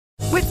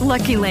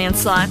Lucky Land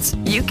Slots,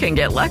 you can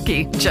get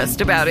lucky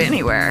just about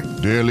anywhere.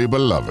 Dearly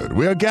beloved,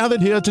 we are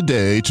gathered here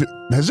today to...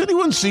 Has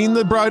anyone seen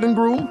the bride and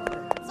groom?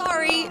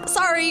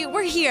 Sorry,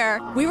 we're here.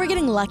 We were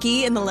getting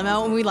lucky in the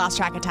limo and we lost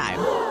track of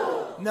time.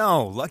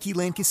 No, Lucky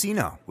Land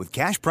Casino, with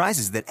cash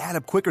prizes that add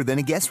up quicker than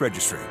a guest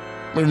registry.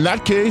 In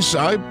that case,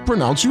 I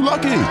pronounce you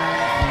lucky.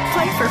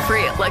 Play for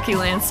free at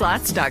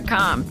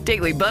LuckyLandSlots.com.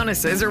 Daily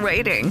bonuses are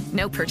waiting.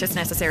 No purchase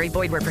necessary.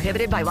 Void where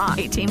prohibited by law.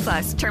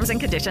 18+. Terms and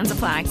conditions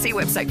apply. See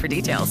website for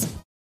details.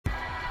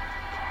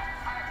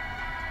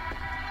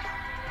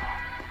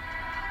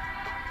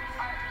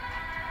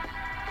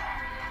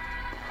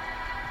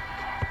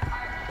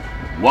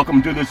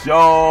 Welcome to the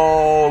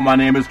show. My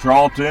name is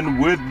Charlton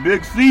with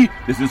Big C.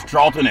 This is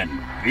Charlton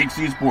and Big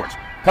C Sports.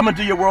 Coming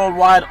to you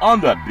worldwide on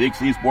the Big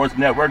C Sports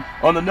Network,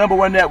 on the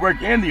 #1 network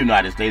in the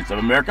United States of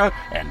America.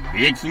 And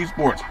Big C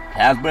Sports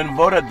has been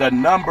voted the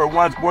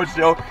 #1 sports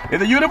show in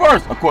the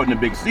universe, according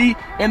to Big C.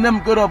 And them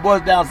good old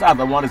boys down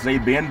south, I want to say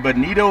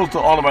bienvenidos to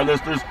all of our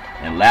listeners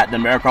in Latin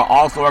America,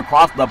 also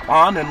across the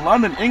pond in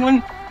London,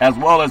 England, as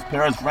well as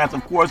Paris, France,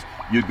 of course.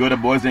 You good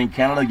old boys in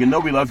Canada, you know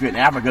we love you in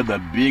Africa, the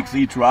Big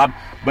C tribe.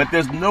 But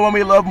there's no one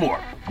we love more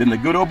than the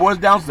good old boys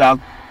down south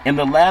in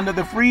the land of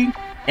the free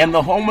and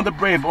the home of the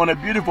brave on a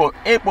beautiful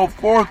April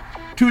 4th,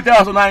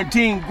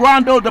 2019,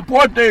 Grando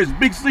Deportes,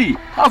 Big C.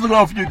 How's it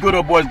going for you good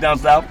old boys down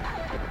south?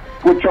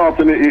 Well,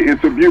 Charlton,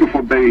 it's a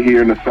beautiful day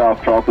here in the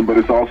South, Charlton, but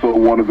it's also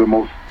one of the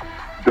most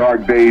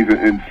dark days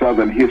in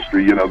Southern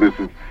history. You know, this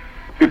is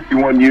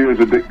 51 years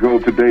ago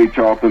today,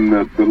 Charlton.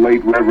 The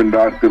late Reverend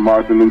Dr.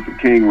 Martin Luther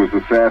King was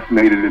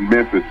assassinated in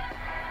Memphis.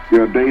 You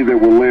know, a day that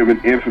will live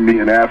in infamy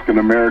in African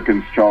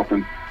Americans,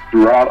 Charlton,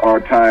 throughout our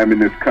time in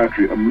this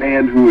country. A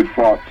man who had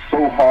fought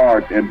so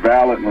hard and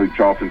valiantly,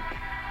 Charlton,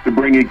 to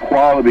bring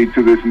equality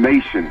to this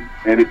nation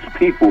and its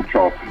people,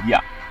 Charlton,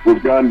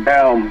 was gunned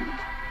down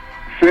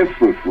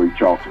senselessly,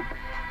 Charlton.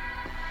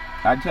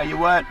 I tell you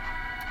what,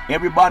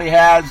 everybody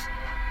has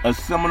a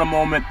similar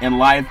moment in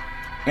life,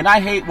 and I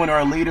hate when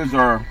our leaders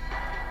are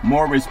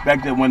more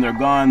respected when they're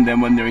gone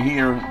than when they're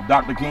here.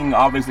 Dr. King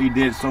obviously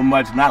did so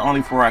much, not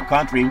only for our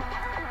country,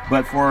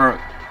 but for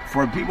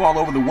people all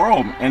over the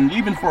world, and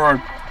even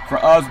for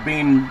us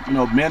being, you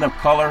know, men of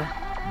color,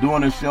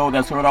 doing a show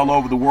that's heard all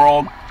over the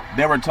world.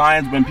 There were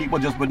times when people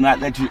just would not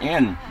let you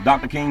in.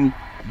 Dr. King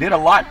did a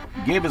lot,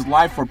 gave his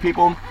life for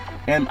people,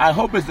 and I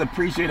hope it's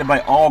appreciated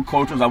by all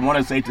coaches. I want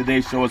to say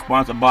today's show is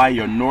sponsored by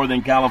your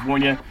Northern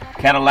California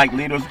Cadillac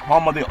leaders,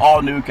 home of the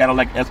all-new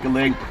Cadillac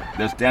Escalade,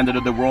 the standard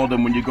of the world.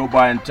 And when you go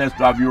by and test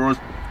drive yours,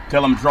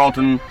 tell them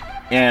Charlton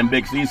and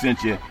Big C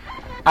sent you.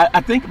 I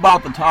think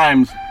about the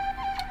times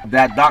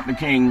that Dr.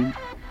 King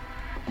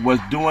was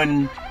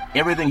doing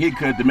everything he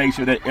could to make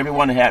sure that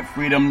everyone had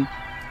freedom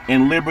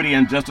and liberty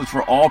and justice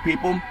for all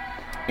people.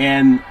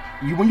 And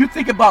when you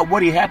think about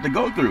what he had to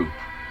go through,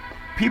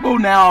 people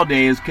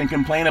nowadays can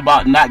complain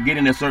about not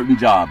getting a certain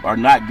job or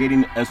not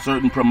getting a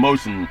certain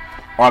promotion,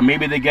 or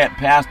maybe they get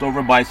passed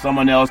over by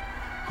someone else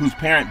whose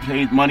parent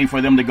paid money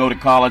for them to go to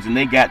college and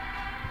they got,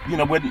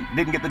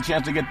 didn't get the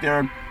chance to get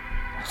their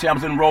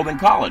chance enrolled in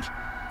college.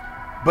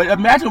 But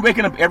imagine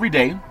waking up every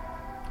day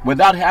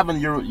without having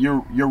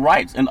your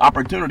rights and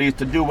opportunities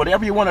to do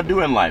whatever you want to do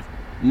in life.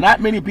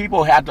 Not many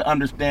people had to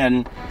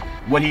understand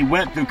what he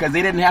went through because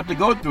they didn't have to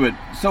go through it.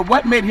 So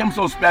what made him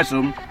so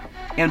special?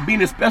 And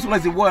being as special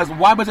as he was,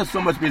 why was there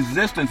so much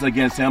resistance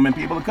against him and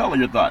people of color?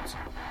 Your thoughts?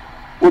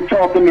 Well,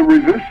 Charlton, the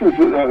resistance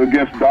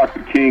against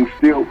Dr. King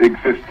still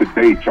exists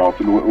today,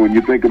 Charlton. When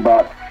you think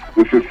about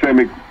the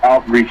systemic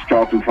outreach,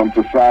 Charlton, from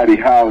society,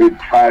 how it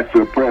tries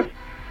to oppress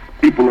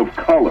people of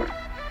color.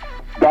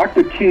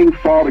 Dr. King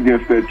fought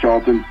against that,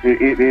 Charlton,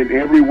 in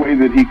every way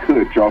that he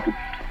could, Charlton.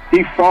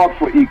 He fought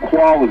for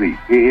equality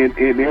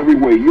in every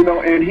way,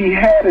 and he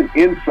had an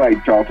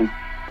insight, Charlton.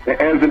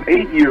 As an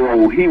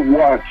 8-year-old, he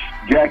watched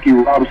Jackie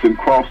Robinson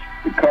cross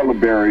the color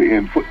barrier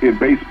in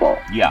baseball.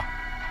 Yeah.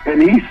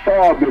 And he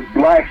saw that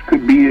blacks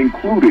could be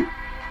included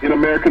in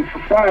American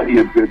society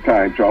at that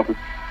time, Charlton.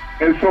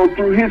 And so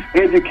through his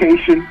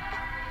education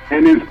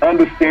and his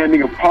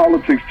understanding of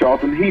politics,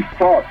 Charlton, he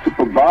fought to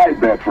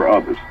provide that for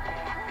others.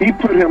 He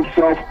put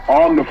himself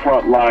on the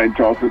front line,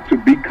 Charlton, to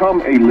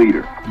become a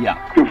leader. Yeah.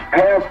 To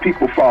have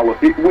people follow.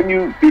 If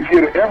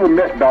you had ever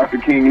met Dr.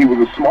 King, he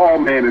was a small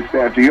man in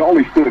stature. He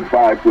only stood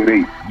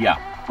 5'8". Yeah.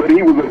 But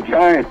he was a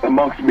giant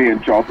amongst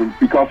men, Charlton,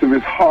 because of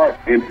his heart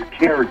and his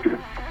character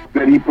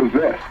that he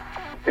possessed.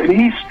 And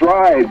he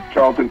strived,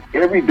 Charlton,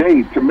 every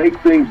day to make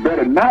things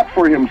better, not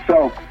for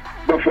himself,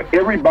 but for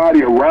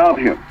everybody around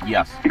him.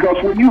 Yes.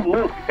 Because when you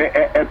look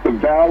at the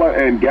valor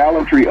and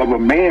gallantry of a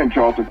man,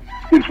 Charlton,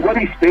 it's what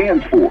he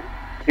stands for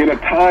in a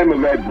time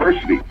of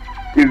adversity,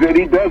 is that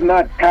he does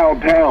not cow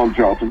down,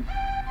 Charlton.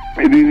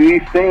 He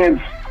stands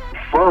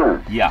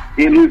firm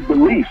in his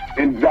beliefs.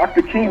 And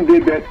Dr. King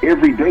did that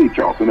every day,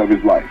 Charlton, of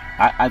his life.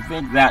 I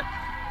think that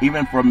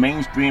even for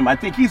mainstream, I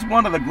think he's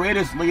one of the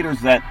greatest leaders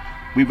that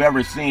we've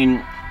ever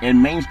seen,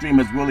 and mainstream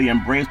has really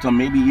embraced him,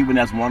 maybe even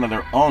as one of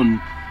their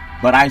own.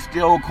 But I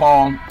still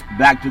call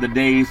back to the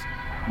days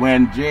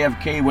when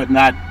JFK would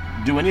not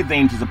do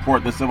anything to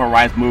support the civil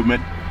rights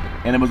movement.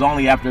 And it was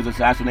only after his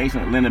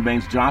assassination that Lyndon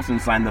Baines Johnson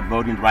signed the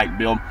Voting Rights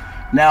Bill.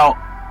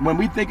 Now, when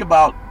we think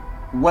about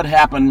what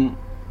happened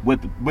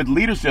with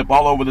leadership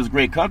all over this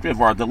great country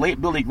of ours, the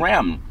late Billy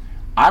Graham,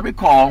 I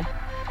recall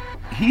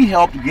he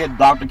helped get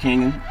Dr.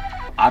 King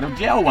out of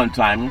jail one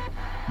time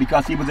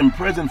because he was in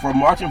prison for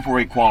marching for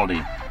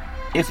equality.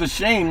 It's a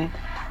shame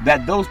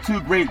that those two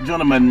great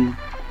gentlemen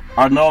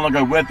are no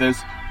longer with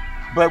us.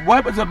 But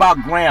what was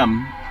about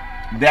Graham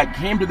that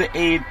came to the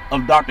aid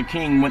of Dr.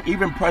 King when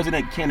even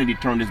President Kennedy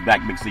turned his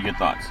back? Big C, your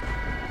thoughts?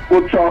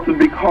 Well, Charlton,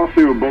 because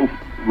they were both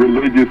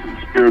religious and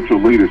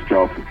spiritual leaders,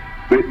 Charlton,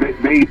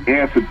 they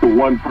answered to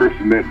one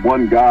person, that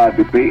one God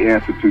that they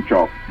answered to,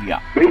 Charlton.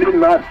 Yeah. They did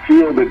not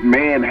feel that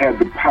man had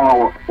the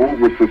power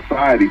over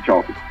society,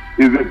 Charlton.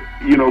 Is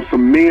that,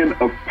 some men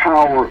of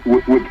power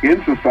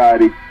within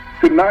society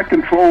could not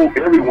control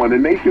everyone,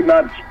 and they should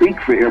not speak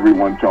for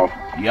everyone, Charlton.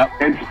 Yep.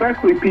 And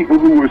especially people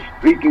who were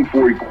speaking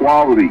for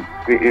equality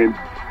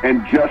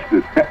and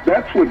justice.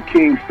 That's what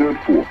King stood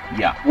for.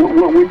 Yeah.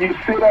 When you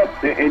sit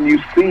up and you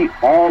see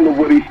all of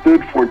what he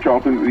stood for,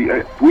 Charlton,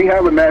 we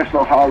have a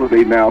national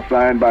holiday now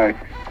signed by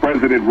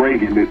President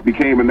Reagan that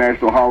became a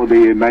national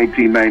holiday in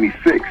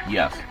 1996.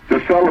 Yes.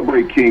 To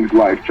celebrate King's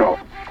life,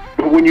 Charlton.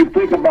 But when you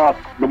think about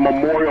the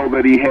memorial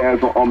that he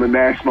has on the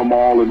National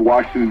Mall in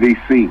Washington,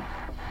 D.C.,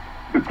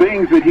 the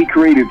things that he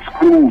created,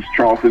 schools,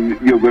 Charlton,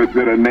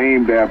 that are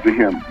named after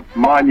him,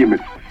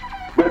 monuments.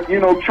 But,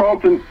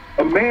 Charlton,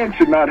 a man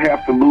should not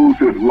have to lose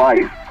his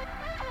life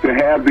to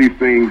have these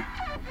things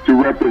to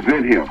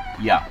represent him.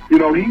 Yeah. He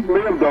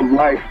lived a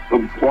life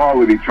of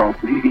quality,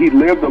 Charlton. He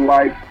lived a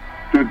life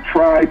to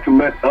try to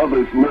let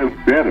others live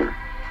better.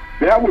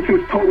 That was his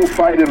total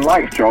fight in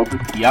life,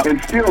 Charlton. Yep.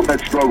 And still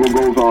that struggle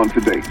goes on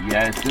today.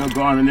 Yeah, it's still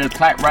going. And there's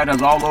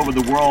typewriters all over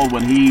the world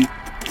when he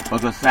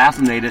was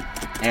assassinated,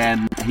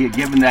 and he had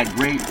given that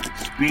great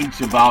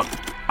speech about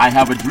I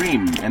have a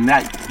dream. And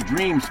that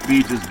dream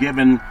speech is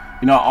given,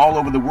 all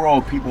over the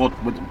world. People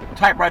with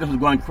typewriters was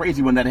going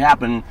crazy when that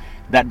happened,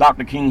 that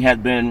Dr. King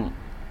had been,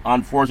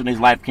 unfortunately,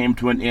 his life came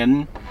to an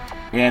end.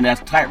 And as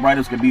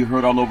typewriters could be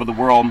heard all over the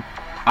world,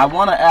 I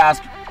want to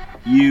ask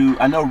you,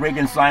 I know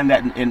Reagan signed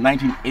that in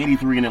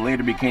 1983 and it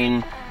later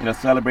became,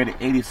 celebrated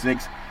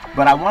 86.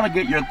 But I want to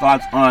get your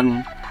thoughts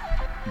on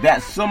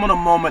that seminal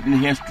moment in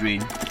history.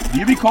 Do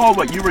you recall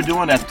what you were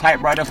doing as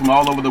typewriters from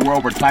all over the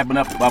world were typing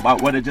up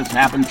about what had just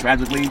happened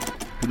tragically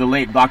to the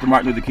late Dr.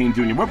 Martin Luther King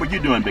Jr.? What were you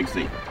doing, Big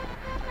C?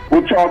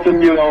 Well,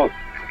 Charlton,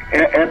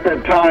 at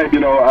that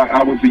time,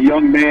 I was a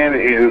young man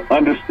and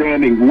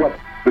understanding what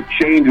the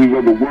changes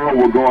of the world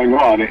were going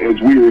on as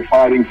we were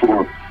fighting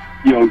for,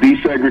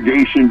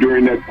 desegregation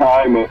during that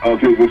time of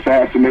his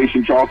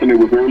assassination, Charlton. It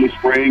was early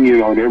spring,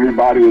 and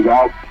everybody was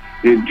out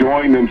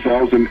enjoying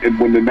themselves. And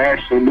when the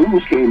national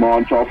news came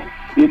on, Charlton,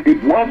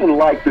 it wasn't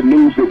like the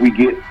news that we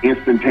get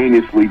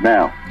instantaneously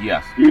now.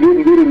 Yes. You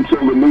didn't get it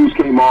until the news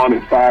came on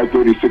at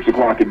 5:30, 6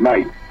 o'clock at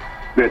night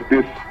that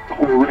this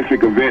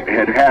horrific event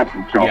had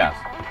happened, Charlton.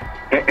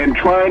 Yes. And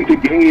trying to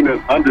gain an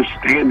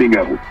understanding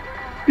of it.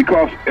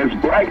 Because as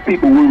black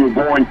people, we were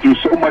going through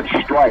so much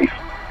strife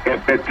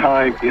at that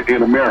time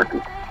in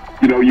America.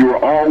 You were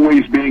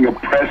always being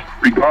oppressed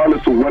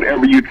regardless of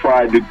whatever you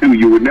tried to do.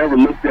 You were never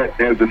looked at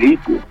as an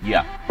equal.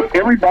 Yeah. But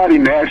everybody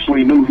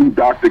nationally knew who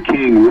Dr.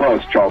 King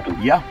was,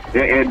 Charlton. Yeah.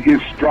 And his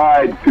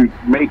stride to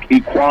make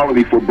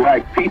equality for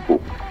black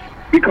people.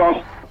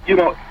 Because,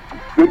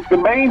 the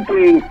main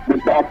thing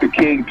that Dr.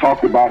 King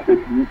talked about that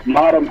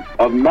not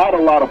a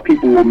lot of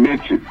people will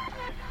mention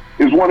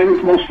is one of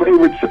his most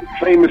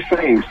famous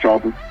sayings,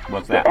 Charlton.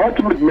 What's that? The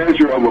ultimate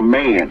measure of a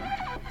man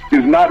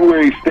is not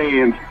where he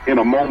stands in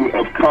a moment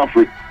of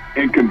comfort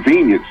and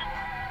convenience,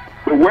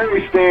 but where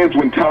he stands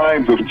when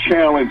times of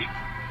challenge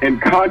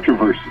and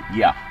controversy.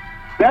 Yeah.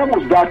 That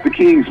was Dr.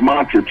 King's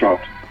mantra,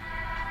 Charlton.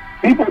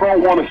 People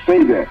don't want to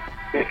say that.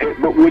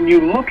 But when you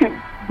look at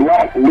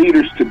black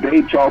leaders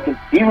today, Charlton,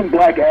 even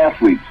black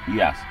athletes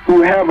Yes.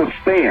 who have a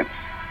stance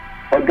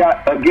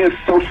against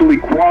social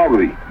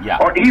equality, Yeah.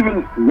 or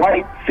even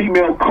white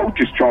female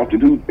coaches, Charlton,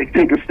 who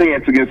take a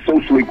stance against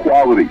social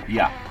equality.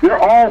 Yeah. They're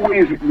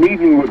always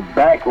meeting with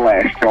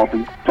backlash,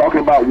 Charlton, talking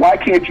about why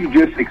can't you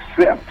just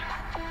accept?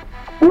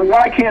 Well,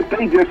 why can't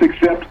they just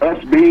accept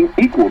us being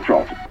equal,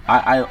 Charlton?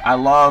 I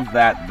love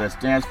that the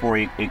stands for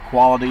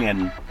equality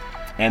and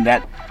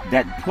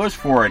that push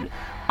for it.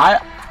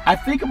 I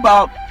think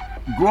about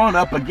growing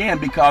up again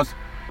because,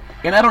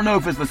 and I don't know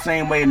if it's the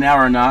same way now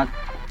or not,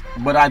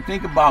 but I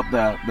think about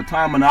the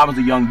time when I was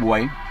a young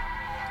boy,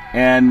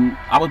 and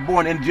I was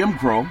born in Jim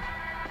Crow,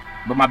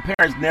 but my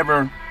parents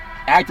never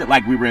acted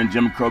like we were in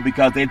Jim Crow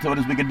because they told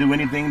us we could do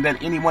anything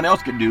that anyone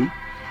else could do,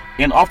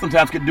 and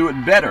oftentimes could do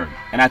it better.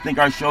 And I think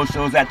our show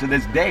shows that to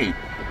this day.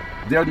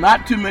 There are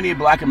not too many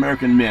black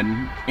American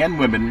men and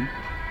women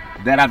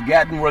that have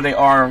gotten where they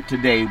are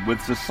today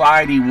with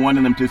society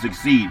wanting them to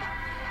succeed.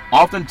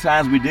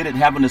 Oftentimes we did it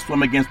having to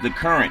swim against the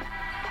current,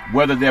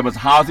 whether there was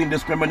housing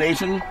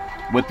discrimination,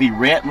 with the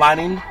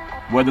redlining,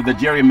 whether the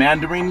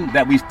gerrymandering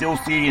that we still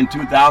see in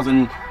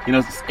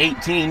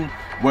 2018,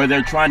 where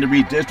they're trying to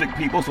redistrict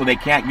people so they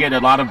can't get a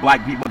lot of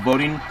black people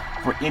voting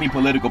for any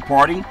political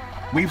party.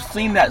 We've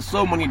seen that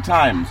so many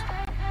times.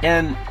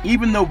 And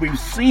even though we've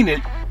seen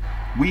it,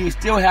 we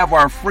still have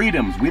our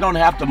freedoms. We don't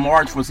have to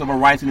march for civil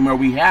rights anymore.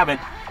 We have it,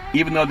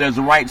 even though there's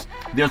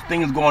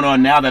things going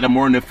on now that are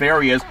more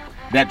nefarious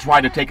that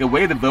try to take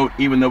away the vote,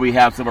 even though we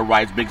have civil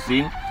rights, Big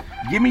C.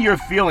 Give me your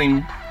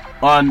feeling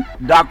on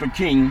Dr.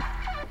 King,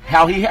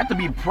 how he had to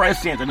be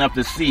prescient enough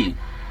to see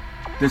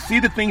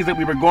the things that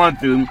we were going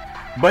through,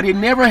 but he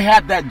never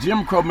had that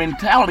Jim Crow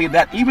mentality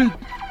that even,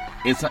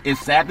 it's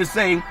sad to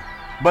say,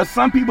 but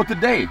some people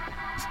today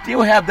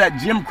still have that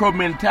Jim Crow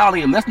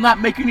mentality. And let's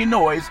not make any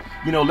noise.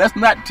 Let's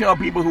not tell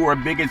people who are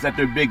bigots that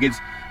they're bigots.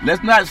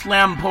 Let's not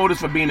slam POTUS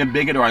for being a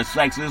bigot or a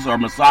sexist or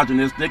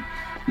misogynistic.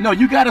 No,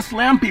 you got to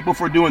slam people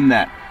for doing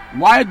that.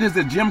 Why does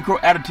the Jim Crow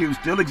attitude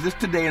still exist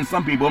today in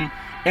some people?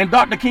 And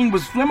Dr. King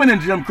was swimming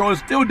in Jim Crow and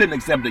still didn't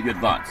accept it. Your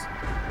thoughts?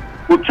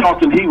 Well,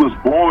 Charlton, he was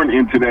born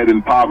into that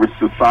impoverished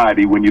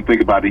society. When you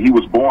think about it, he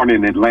was born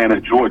in Atlanta,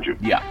 Georgia.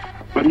 Yeah.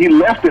 But he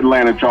left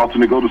Atlanta,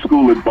 Charlton, to go to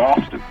school at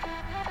Boston.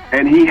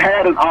 And he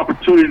had an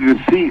opportunity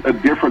to see a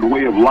different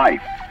way of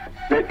life.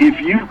 That if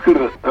you could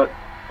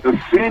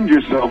ascend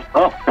yourself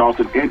up,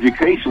 Charlton,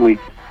 educationally,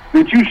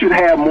 that you should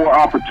have more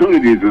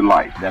opportunities in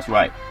life. That's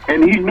right.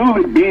 And he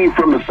knew that being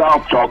from the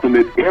South, Charlton,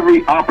 that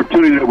every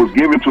opportunity that was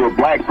given to a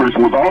black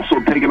person was also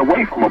taken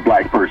away from a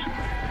black person.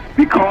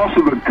 Because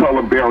of the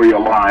color barrier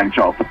line,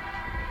 Charlton,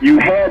 you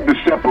had the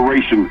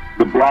separation,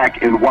 the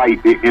black and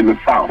white in the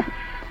South.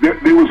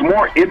 There was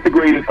more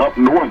integrated up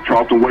north,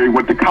 Charlton, where he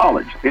went to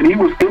college. And he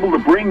was able to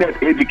bring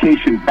that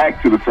education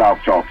back to the South,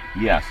 Charlton.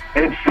 Yes.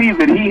 And see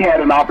that he had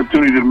an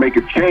opportunity to make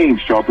a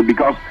change, Charlton,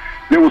 because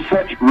there was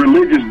such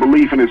religious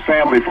belief in his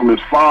family from his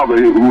father,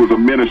 who was a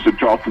minister,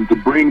 Charlton, to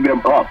bring them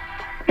up,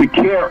 to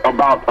care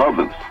about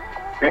others.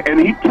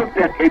 And he took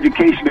that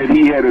education that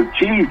he had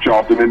achieved,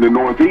 Charlton, in the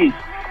Northeast,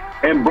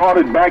 and brought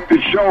it back to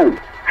show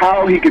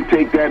how he could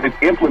take that and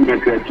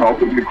implement that,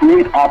 Charlton, to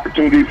create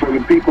opportunities for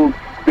the people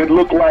that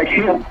look like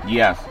him.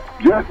 Yes.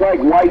 Just like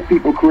white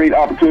people create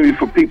opportunities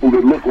for people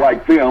that look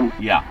like them.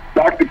 Yeah.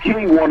 Dr.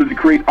 King wanted to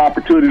create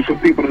opportunities for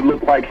people that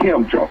look like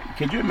him, Charlton.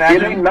 Could you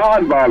imagine? In a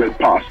nonviolent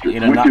posture,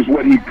 which is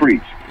what he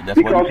preached.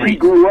 Because he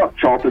grew up,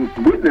 Charlton,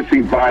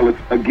 witnessing violence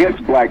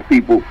against black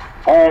people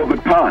all the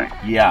time.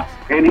 Yeah.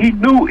 And he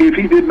knew if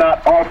he did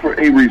not offer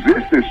a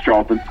resistance,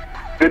 Charlton,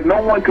 that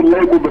no one could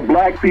label the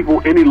black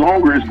people any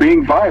longer as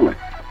being violent.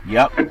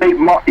 Yep.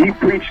 He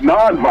preached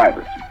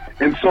nonviolence.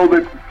 And so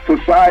that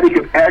society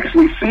could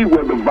actually see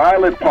where the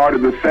violent part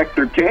of the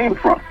sector came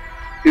from.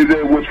 Is that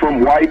it was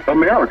from white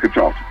America,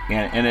 Charlton.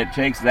 And it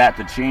takes that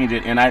to change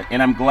it. And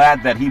I'm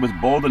glad that he was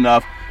bold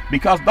enough,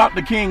 because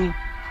Dr. King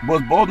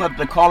was bold enough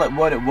to call it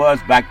what it was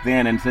back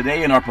then. And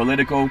today in our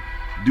political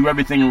do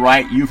everything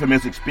right,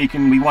 euphemistic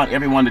speaking, we want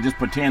everyone to just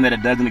pretend that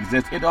it doesn't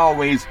exist. It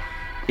always,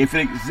 if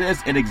it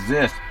exists, it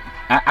exists.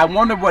 I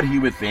wonder what he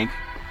would think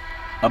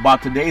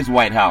about today's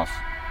White House.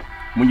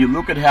 When you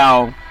look at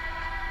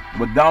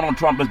what Donald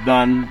Trump has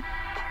done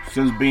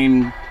since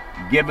being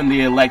given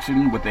the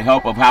election with the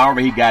help of however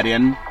he got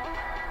in,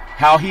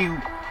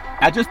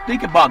 I just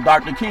think about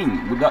Dr.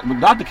 King.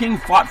 Dr. King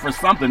fought for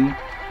something,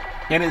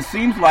 and it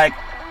seems like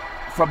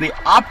from the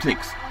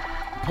optics,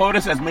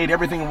 POTUS has made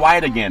everything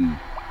white again,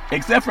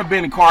 except for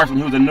Ben Carson,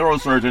 who's a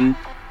neurosurgeon,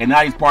 and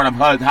now he's part of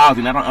HUD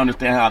housing. I don't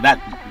understand how that,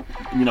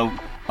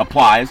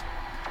 applies.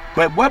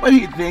 But what would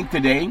he think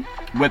today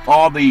with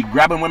all the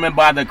grabbing women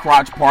by the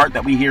crotch part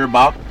that we hear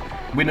about?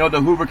 We know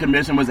the Hoover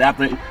Commission was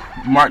after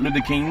Martin Luther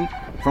King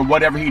for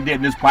whatever he did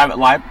in his private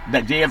life,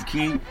 that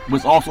JFK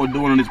was also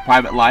doing in his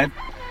private life.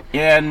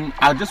 And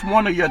I just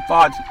wonder your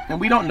thoughts, and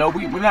we don't know,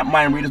 we're not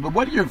mind readers, but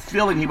what are your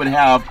feeling he would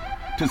have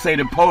to say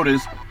to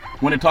POTUS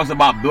when it talks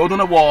about building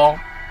a wall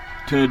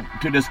to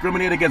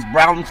discriminate against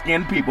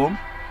brown-skinned people,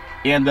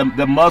 and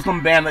the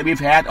Muslim ban that we've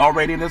had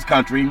already in this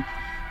country,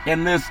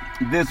 and this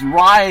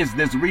rise,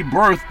 this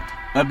rebirth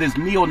of this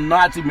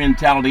neo-Nazi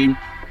mentality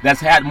that's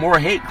had more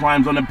hate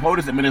crimes on the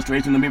POTUS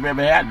administration than we've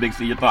ever had. Big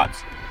C, your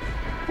thoughts?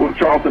 Well,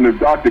 Charlton, if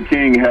Dr.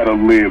 King had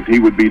lived, he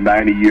would be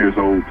 90 years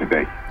old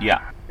today.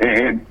 Yeah.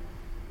 And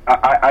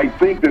I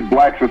think that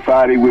black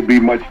society would be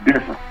much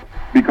different,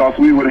 because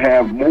we would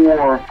have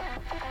more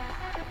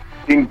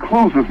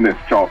inclusiveness,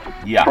 Charlton,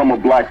 from a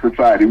black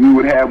society. We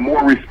would have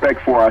more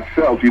respect for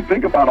ourselves. You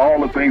think about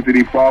all the things that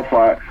he fought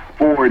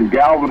for in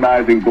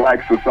galvanizing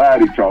black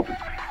society, Charlton,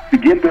 to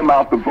get them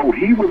out the vote.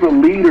 He was a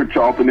leader,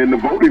 Charlton, in the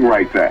Voting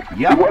Rights Act.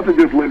 It wasn't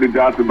just Lyndon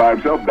Johnson by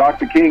himself.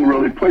 Dr. King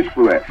really pushed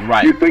for that.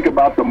 Right. You think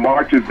about the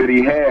marches that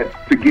he had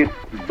to get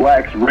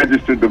blacks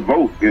registered to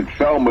vote in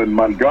Selma and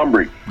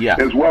Montgomery,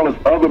 as well as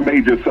other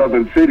major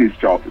southern cities,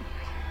 Charlton.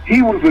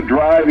 He was a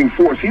driving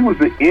force. He was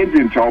the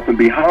engine, Charlton,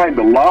 behind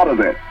a lot of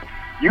that.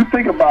 You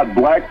think about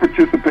black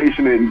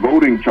participation in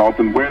voting,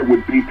 Charlton, where it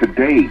would be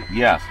today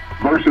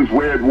versus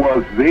where it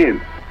was then.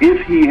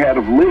 If he had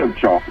have lived,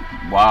 Charlton,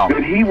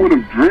 that he would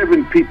have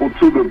driven people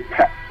to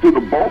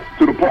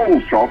the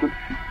polls, Charlton.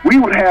 We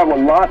would have a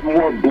lot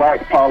more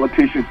black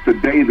politicians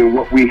today than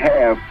what we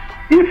have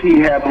if he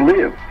had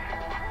lived.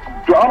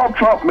 Donald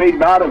Trump may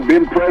not have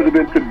been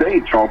president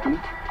today, Charlton,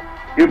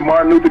 if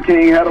Martin Luther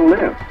King had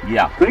lived.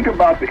 Yeah. Think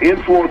about the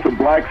influence of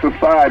black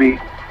society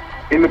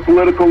in the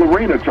political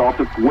arena,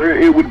 Charlton, where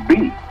it would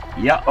be.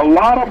 Yeah. A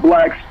lot of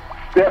blacks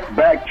stepped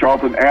back,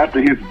 Charlton, after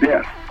his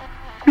death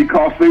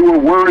because they were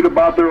worried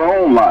about their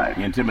own lives.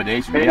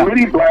 Intimidation, And yeah.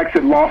 many blacks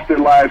had lost their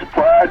lives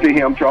prior to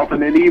him,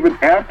 Charlton, and even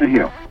after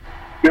him.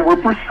 They were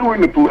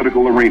pursuing the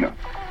political arena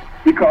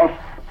because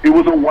it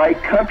was a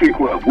white country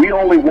club. We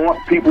only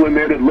want people in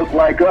there that look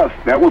like us.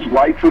 That was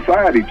white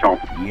society,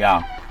 Charlton.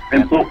 Yeah.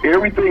 And so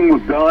everything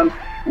was done.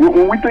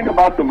 When we think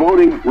about the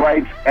Voting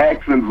Rights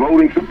Acts and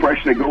voting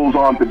suppression that goes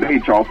on today,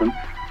 Charlton,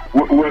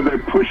 where they're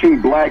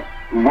pushing black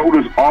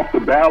voters off the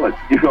ballot,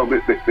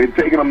 they're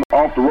taking them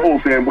off the roll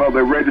saying, well,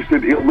 they're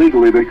registered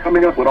illegally. They're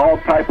coming up with all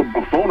type of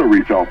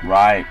buffoonery, Charlton.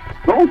 Right.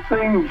 Those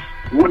things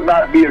would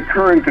not be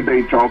occurring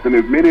today, Charlton,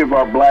 if many of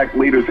our black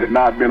leaders had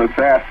not been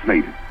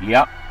assassinated.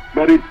 Yep.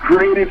 But it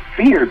created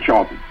fear,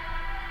 Charlton.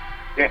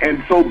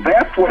 And so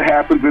that's what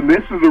happens, and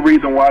this is the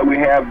reason why we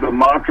have the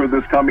mantra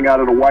that's coming out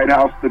of the White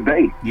House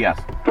today. Yes.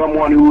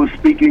 Someone who is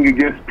speaking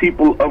against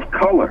people of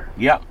color.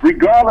 Yep.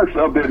 Regardless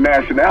of their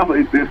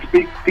nationality, they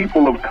speak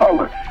people of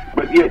color.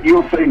 But yet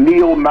you'll say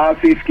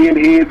neo-Nazi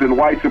skinheads and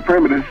white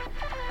supremacists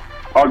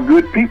are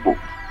good people.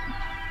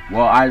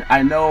 Well,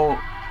 I know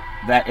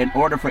that in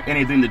order for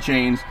anything to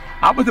change,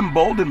 I was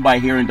emboldened by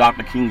hearing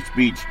Dr. King's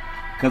speech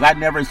because I'd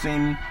never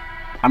seen,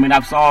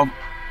 I've saw,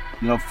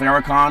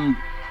 Farrakhan,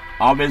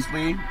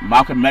 obviously,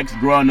 Malcolm X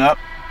growing up,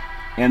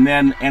 and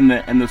then in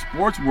the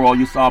sports world,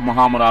 you saw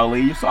Muhammad Ali,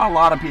 you saw a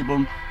lot of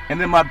people,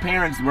 and then my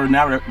parents were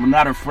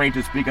not afraid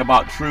to speak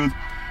about truth.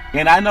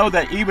 And I know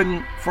that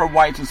even for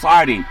white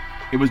society,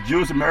 it was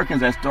Jewish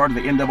Americans that started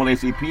the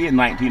NAACP in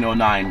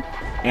 1909,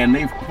 and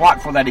they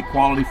fought for that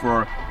equality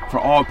for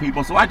all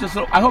people. So I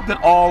hope that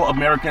all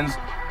Americans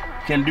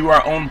can do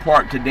our own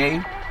part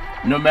today,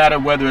 no matter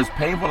whether it's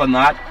painful or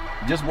not.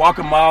 Just walk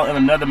a mile in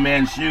another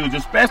man's shoes,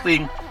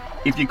 especially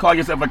if you call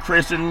yourself a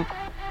Christian.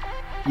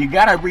 You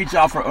got to reach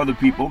out for other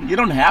people. You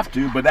don't have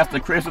to, but that's the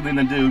Christian thing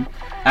to do.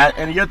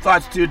 And your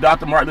thoughts, too,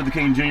 Dr. Martin Luther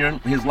King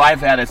Jr., his life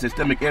had a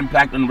systemic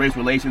impact on race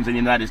relations in the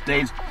United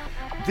States.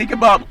 Think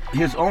about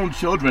his own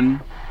children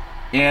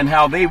and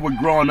how they were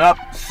growing up,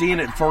 seeing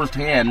it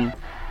firsthand.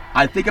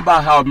 I think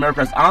about how America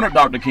has honored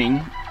Dr.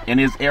 King in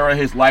his era,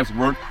 his life's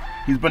work.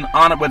 He's been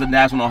honored with the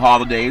national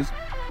holidays,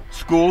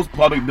 schools,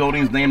 public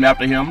buildings named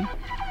after him,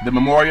 the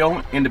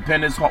Memorial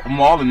Independence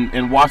Mall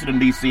in Washington,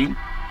 D.C.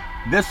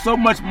 There's so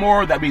much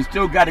more that we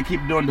still got to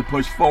keep doing to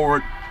push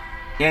forward.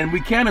 And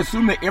we can't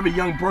assume that every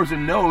young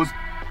person knows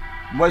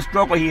what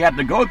struggle he had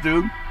to go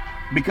through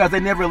because they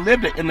never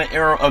lived it in the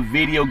era of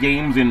video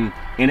games and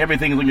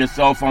everything is on your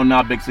cell phone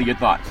now. Big C, your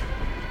thoughts?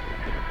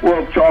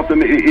 Well,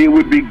 Charlton, it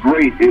would be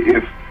great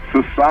if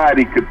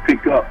society could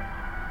pick up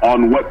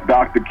on what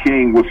Dr.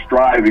 King was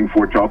striving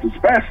for, Charlton,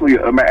 especially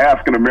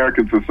African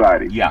American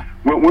society. Yeah.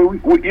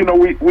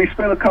 We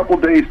spent a couple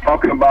days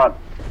talking about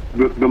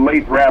the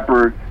late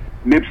rapper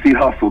Nipsey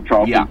Hussle,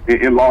 Charlton,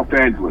 in Los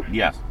Angeles.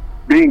 Yes.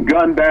 Being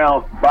gunned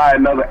down by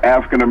another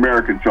African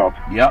American,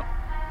 Charlton. Yep.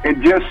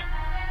 And just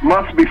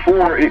months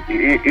before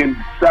in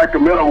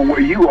Sacramento,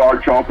 where you are,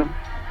 Charlton,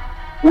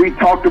 we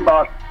talked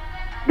about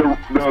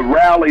the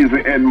rallies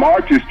and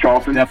marches,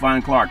 Charlton.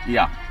 Stephon Clark,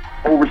 yeah.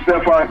 Over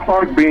Stephon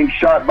Clark being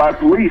shot by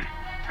police,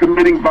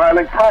 committing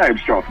violent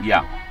crimes, Charlton.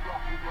 Yeah.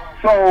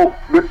 So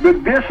the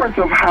difference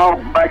of how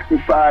black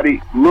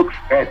society looks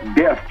at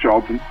death,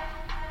 Charlton,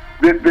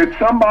 that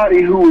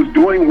somebody who is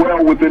doing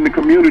well within the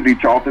community,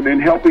 Charlton,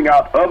 and helping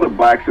out other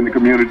blacks in the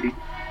community,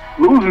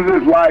 loses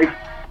his life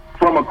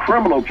from a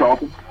criminal,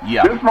 Charlton.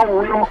 Yeah. There's no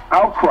real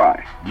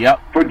outcry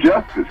for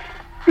justice.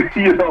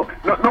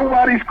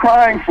 Nobody's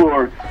crying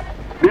for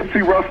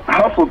Nipsey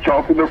Hussle,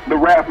 Charlton, the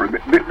rapper.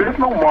 There's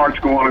no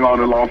march going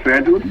on in Los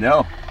Angeles.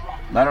 No,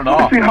 not at all.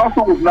 Nipsey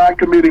Hussle was not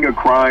committing a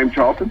crime,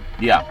 Charlton.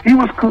 Yeah. He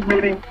was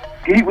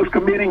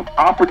committing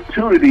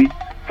opportunity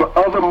for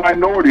other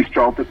minorities,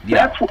 Charlton.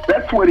 Yeah.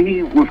 That's what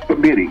he was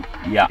committing.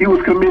 Yeah. He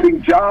was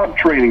committing job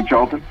training,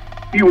 Charlton.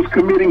 He was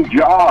committing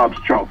jobs,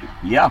 Charlton.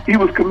 Yeah. He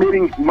was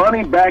committing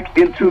money back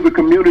into the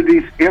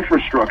community's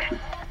infrastructure.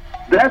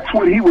 That's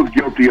what he was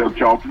guilty of,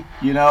 Charlton.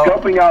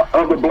 Helping out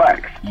other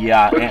blacks.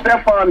 Yeah. But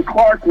Stephon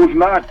Clark was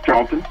not,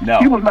 Charlton. No.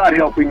 He was not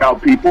helping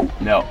out people.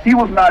 No. He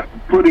was not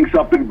putting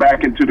something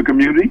back into the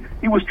community.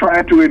 He was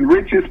trying to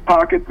enrich his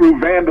pocket through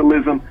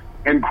vandalism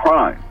and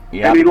crime.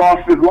 Yeah. And he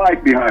lost his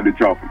life behind it,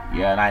 Charlton.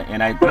 Yeah,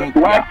 and I But think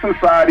black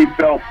society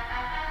felt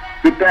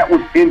that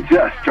was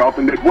unjust,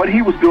 Charlton, that what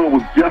he was doing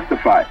was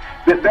justified.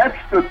 That's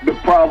the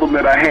problem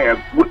that I have.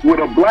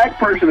 When a black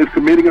person is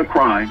committing a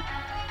crime,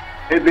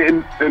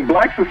 and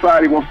black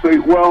society will say,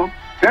 well,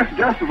 that's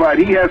justified.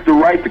 He has the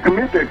right to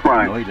commit that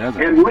crime. No, he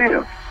doesn't. And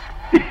live.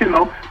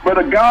 But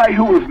a guy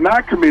who is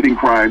not committing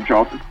crime,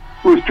 Charlton,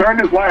 who has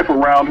turned his life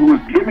around, who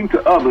is giving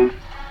to others,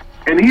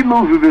 and he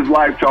loses his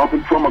life,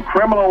 Charlton, from a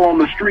criminal on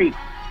the street,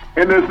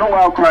 and there's no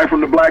outcry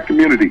from the black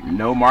community.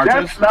 No marches?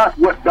 That's not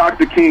what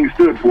Dr. King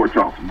stood for,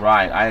 Charlton.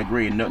 Right, I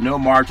agree. No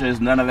marches,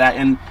 none of that.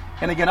 And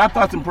And again, our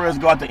thoughts and prayers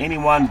go out to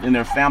anyone and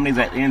their families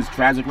that ends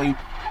tragically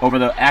over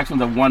the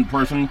actions of one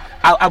person.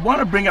 I want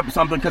to bring up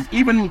something because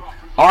even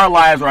our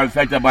lives are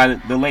affected by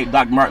the late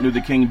Dr. Martin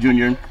Luther King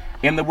Jr.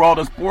 in the world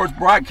of sports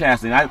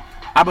broadcasting.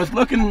 I was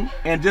looking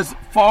and just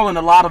following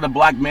a lot of the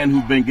black men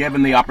who've been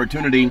given the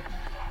opportunity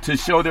to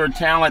show their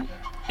talent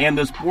in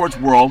the sports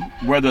world,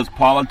 whether it's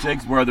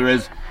politics, whether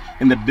it's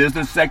in the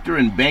business sector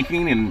and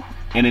banking and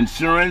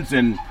insurance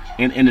and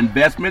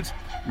investments.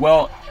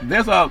 Well,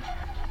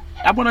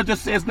 I want to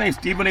just say his name,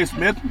 Stephen A.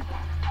 Smith,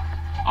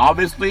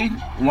 obviously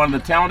one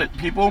of the talented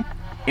people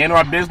in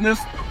our business.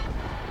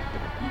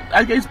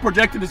 I guess he's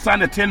projected to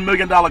sign a $10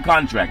 million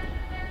contract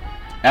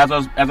as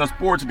a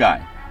sports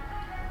guy.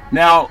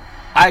 Now,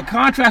 I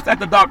contrast that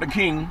to Dr.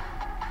 King.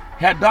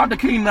 Had Dr.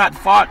 King not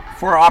fought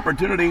for an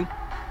opportunity,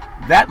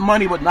 that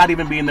money would not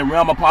even be in the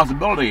realm of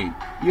possibility.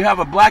 You have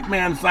a black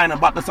man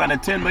about to sign a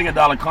 $10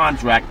 million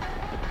contract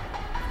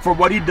for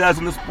what he does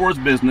in the sports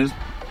business.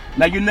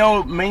 Now, you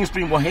know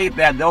mainstream will hate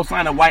that. They'll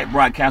sign a white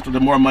broadcaster to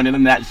more money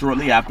than that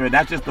shortly after.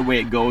 That's just the way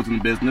it goes in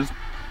business.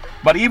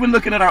 But even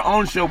looking at our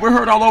own show, we're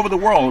heard all over the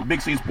world,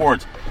 Big C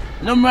Sports.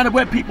 No matter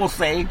what people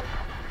say,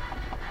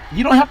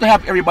 you don't have to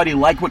have everybody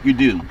like what you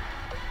do.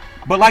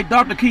 But like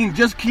Dr. King,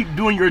 just keep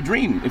doing your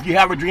dream. If you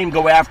have a dream,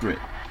 go after it.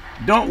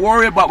 Don't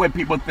worry about what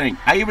people think.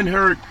 I even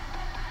heard,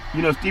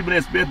 Stephen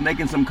A. Smith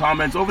making some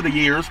comments over the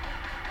years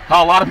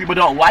how a lot of people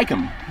don't like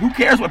him. Who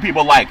cares what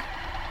people like?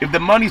 If the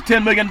money's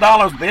 $10 million,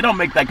 they don't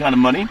make that kind of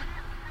money.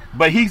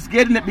 But he's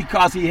getting it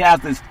because he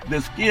has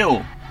this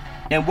skill.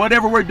 And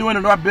whatever we're doing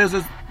in our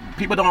business,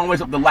 people don't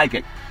always have to like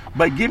it.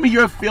 But give me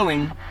your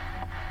feeling,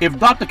 if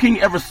Dr. King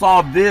ever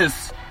saw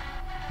this,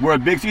 where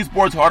Big C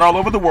Sports heard all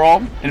over the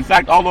world, in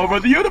fact, all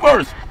over the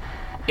universe,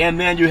 and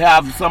then you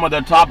have some of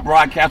the top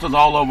broadcasters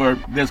all over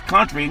this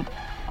country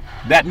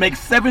that make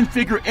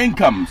seven-figure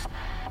incomes.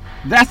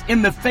 That's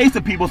in the face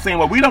of people saying,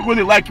 well, we don't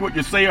really like what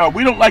you say, or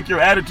we don't like your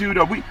attitude,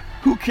 or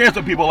who cares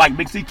what people like,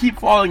 Big C? Keep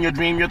following your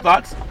dream. Your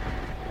thoughts?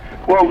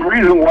 Well, the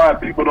reason why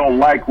people don't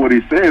like what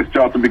he says,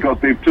 Charlton, because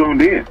they've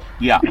tuned in.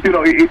 Yeah.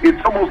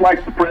 It's almost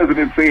like the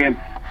president saying,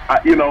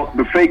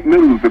 the fake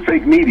news, the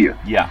fake media.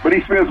 Yeah. But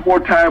he spends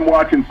more time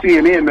watching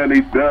CNN than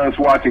he does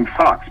watching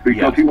Fox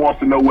because he wants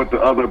to know what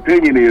the other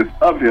opinion is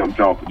of him,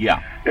 Charlton.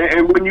 Yeah.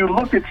 And when you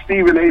look at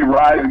Stephen A.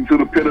 rising to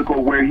the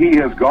pinnacle where he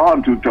has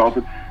gone to,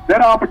 Charlton,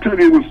 that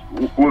opportunity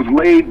was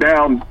laid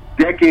down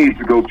decades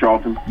ago,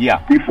 Charlton.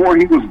 Yeah. Before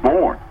he was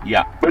born.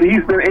 Yeah. But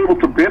he's been able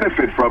to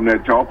benefit from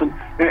that, Charlton.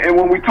 And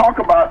when we talk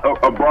about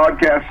a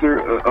broadcaster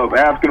of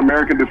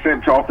African-American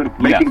descent, Charlton,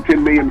 making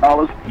 $10 million,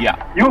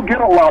 you'll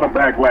get a lot of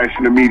backlash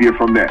in the media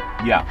from that.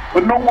 Yeah.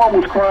 But no one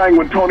was crying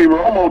when Tony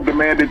Romo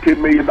demanded $10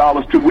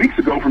 million 2 weeks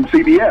ago from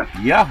CBS.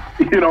 Yeah.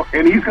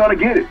 And he's going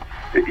to get it.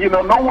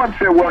 No one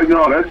said, well,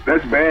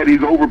 that's bad,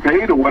 he's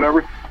overpaid or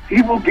whatever.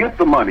 He will get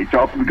the money,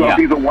 Charlton, because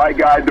he's a white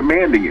guy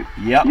demanding it.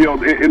 Yeah.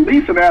 At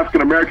least an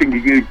African-American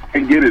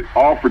can get it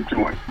offered to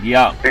him.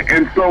 Yeah.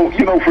 And so,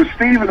 for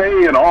Stephen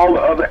A. and all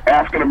the other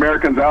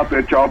African-Americans out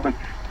there, Charlton,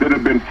 that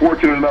have been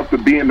fortunate enough to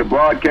be in the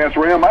broadcast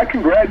realm, I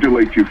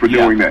congratulate you for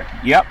doing that.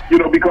 Yep.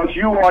 Because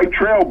you are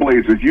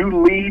trailblazers.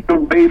 You lead the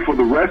way for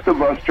the rest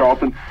of us,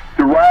 Charlton,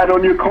 to ride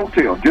on your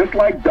coattail, just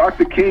like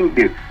Dr. King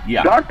did.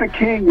 Yeah. Dr.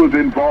 King was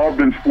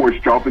involved in sports,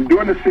 Charlton,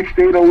 during the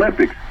 '68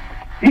 Olympics.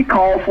 He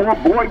called for a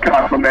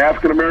boycott from the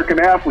African-American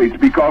athletes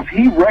because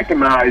he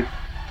recognized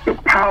the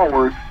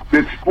power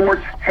that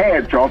sports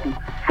had, Charlton,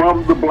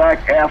 from the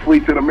black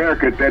athletes in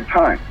America at that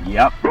time.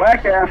 Yep.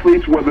 Black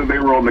athletes, whether they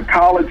were on the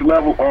college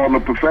level or on the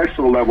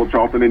professional level,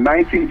 Charlton, in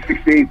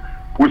 1968,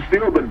 were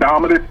still the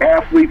dominant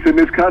athletes in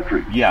this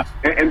country. Yes.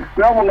 And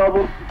several of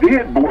them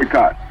did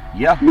boycott.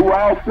 Yeah. Lou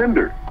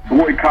Alcindor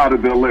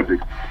boycotted the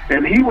Olympics,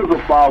 and he was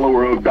a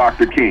follower of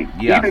Dr. King.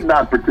 Yes. He did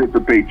not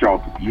participate,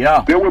 Charlton.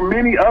 Yeah. There were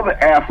many other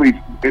athletes,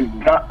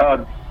 and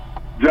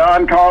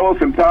John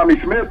Carlos and Tommy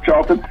Smith,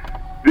 Charlton,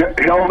 that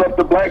held up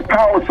the Black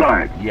Power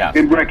sign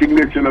in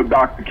recognition of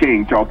Dr.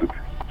 King, Charlton.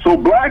 So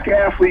black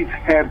athletes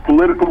had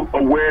political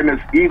awareness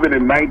even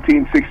in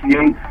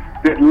 1968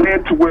 that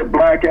led to where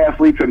black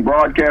athletes and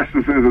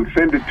broadcasters have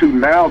ascended to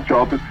now,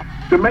 Charlton,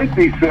 to make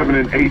these 7-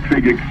 and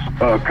 8-figure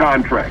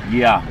contracts.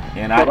 Yeah,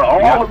 and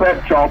all of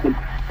that, Charlton,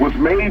 was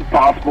made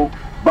possible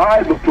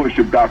by the push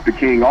of Dr.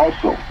 King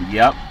also.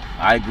 Yep,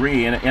 I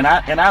agree, and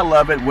I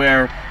love it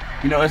where,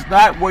 it's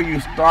not where you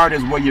start,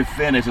 it's where you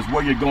finish, it's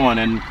where you're going,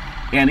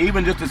 and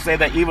even just to say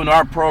that even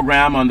our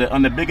program on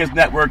the biggest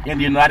network in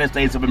the United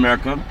States of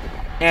America,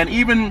 and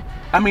even,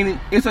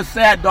 it's a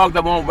sad dog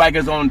that won't wag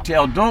his own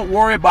tail. Don't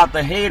worry about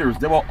the haters.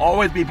 There will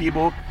always be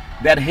people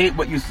that hate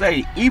what you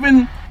say.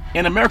 Even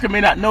in America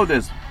may not know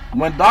this.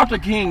 When Dr.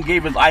 King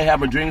gave his I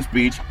Have a Dream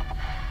speech,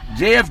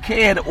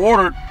 JFK had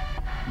ordered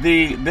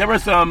there were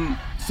some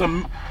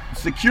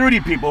security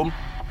people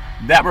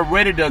that were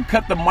ready to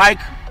cut the mic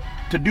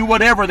to do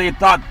whatever they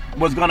thought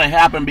was going to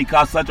happen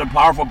because such a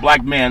powerful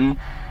black man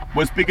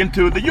was speaking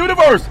to the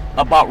universe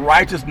about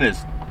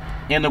righteousness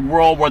in the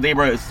world where they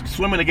were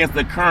swimming against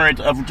the current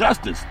of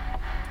justice.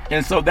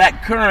 And so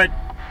that current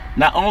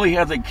Not only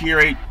has it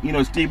carried,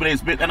 Stephen A.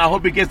 Smith, and I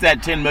hope he gets that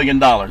 $10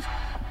 million. I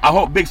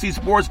hope Big C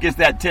Sports gets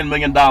that $10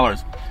 million. I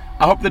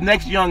hope the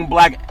next young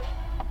black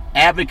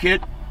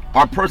advocate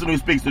or person who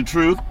speaks the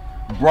truth,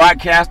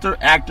 broadcaster,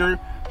 actor,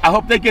 I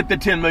hope they get the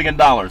 $10 million.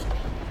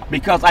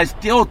 Because I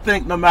still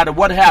think no matter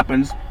what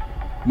happens,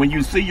 when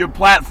you see your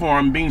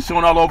platform being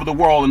shown all over the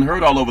world and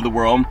heard all over the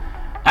world,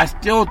 I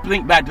still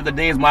think back to the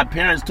days my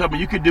parents told me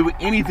you could do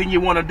anything you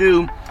want to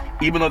do,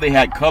 even though they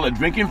had colored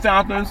drinking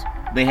fountains,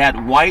 they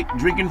had white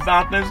drinking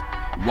fountains,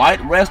 white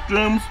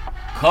restrooms,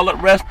 colored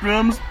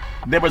restrooms.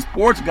 There were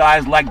sports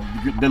guys like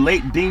the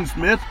late Dean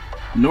Smith,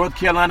 North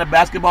Carolina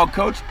basketball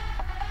coach,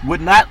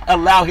 would not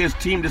allow his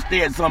team to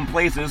stay at some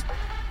places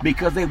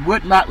because they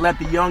would not let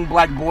the young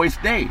black boys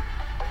stay.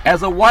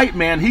 As a white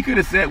man, he could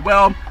have said,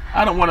 well,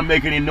 I don't want to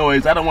make any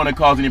noise, I don't want to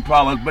cause any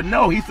problems. But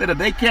no, he said if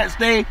they can't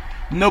stay,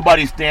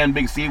 nobody's staying,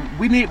 Big C.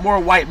 We need more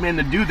white men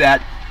to do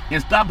that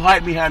and stop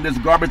hiding behind this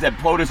garbage that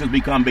POTUS has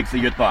become, Big C.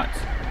 Your thoughts?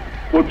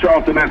 Well,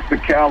 Charlton, that's the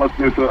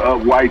callousness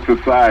of white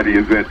society,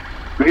 is that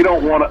they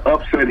don't want to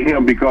upset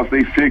him because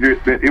they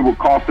figured that it would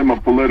cost them a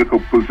political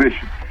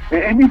position.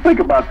 And you think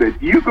about that.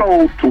 You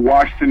go to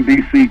Washington,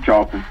 D.C.,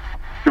 Charlton,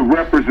 to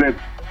represent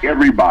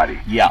everybody.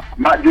 Yeah.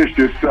 Not just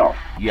yourself.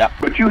 Yeah.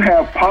 But you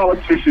have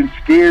politicians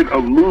scared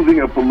of losing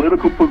a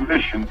political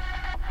position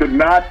to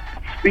not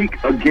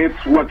speak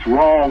against what's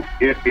wrong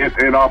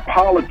in our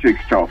politics,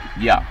 Charlton.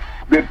 Yeah.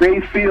 That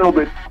they feel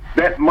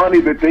that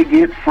money that they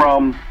get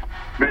from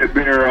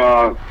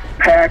their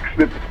PACs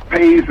that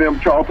pays them,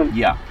 Charlton,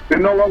 yeah, they're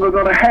no longer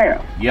going to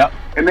have. Yep.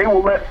 And they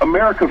will let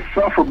America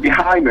suffer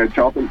behind that,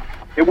 Charlton.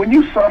 And when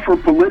you suffer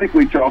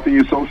politically, Charlton,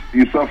 you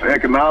suffer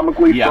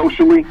economically, yeah,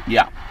 socially.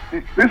 Yeah.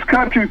 This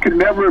country can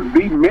never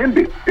be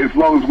mended as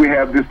long as we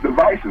have this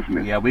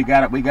divisiveness. Yeah, we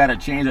got to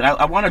change it.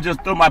 I want to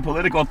just throw my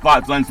political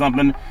thoughts on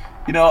something,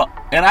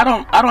 and I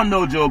don't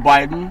know Joe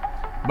Biden,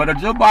 but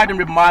Joe Biden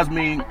reminds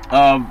me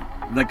of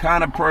the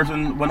kind of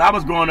person, when I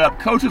was growing up,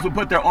 coaches would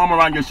put their arm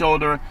around your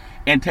shoulder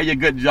and tell you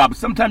good job.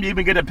 Sometimes you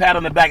even get a pat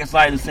on the back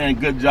side and saying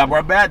good job or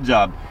a bad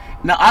job.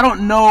 Now, I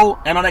don't know,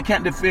 and I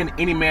can't defend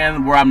any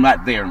man where I'm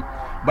not there,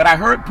 but I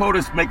heard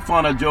POTUS make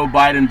fun of Joe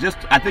Biden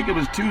I think it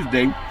was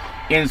Tuesday,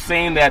 in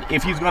saying that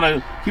if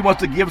he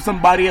wants to give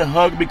somebody a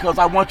hug because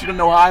I want you to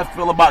know how I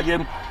feel about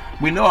you.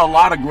 We know a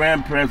lot of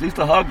grandparents used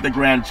to hug their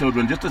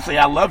grandchildren just to say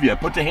I love you.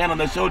 Put your hand on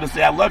their shoulder to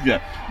say I love you.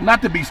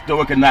 Not to be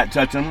stoic and not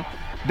touch them.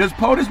 Does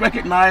POTUS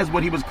recognize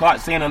what he was caught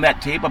saying on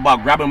that tape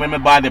about grabbing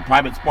women by their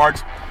private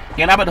parts?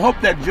 And I would hope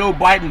that Joe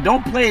Biden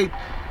don't play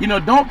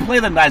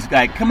the nice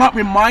guy. Come out,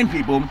 remind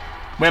people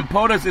when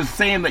POTUS is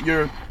saying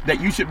that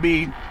you should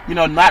be,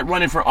 not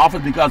running for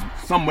office because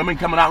some women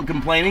coming out and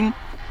complaining.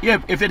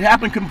 If it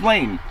happened,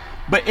 complain.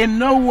 But in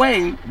no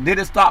way did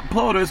it stop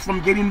POTUS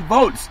from getting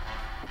votes.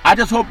 I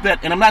just hope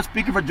that, and I'm not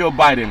speaking for Joe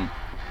Biden,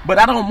 but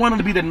I don't want him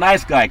to be the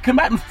nice guy. Come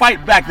out and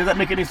fight back. Does that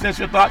make any sense?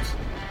 Your thoughts?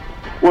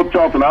 Well,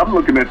 Charlton, I'm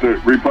looking at the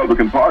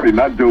Republican Party,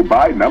 not Joe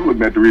Biden. I'm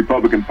looking at the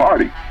Republican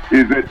Party.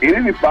 Is that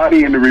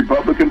anybody in the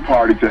Republican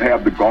Party to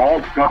have the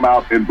gall to come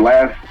out and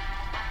blast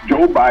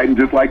Joe Biden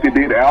just like they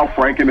did Al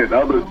Franken and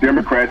other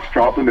Democrats,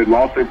 Charlton, that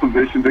lost their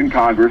positions in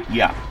Congress,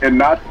 and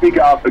not speak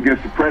out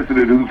against the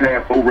president who's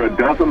had over a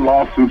dozen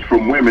lawsuits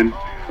from women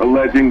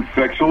alleging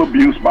sexual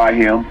abuse by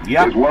him,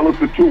 as well as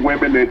the two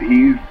women that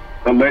he's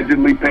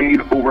allegedly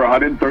paid over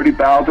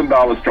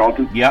 $130,000,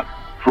 Charlton,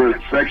 for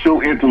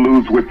sexual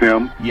interludes with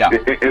them,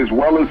 as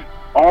well as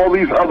all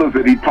these others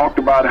that he talked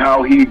about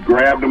how he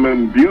grabbed them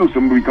and abused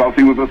them because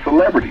he was a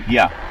celebrity.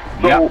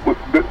 So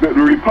the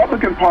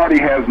Republican Party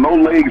has no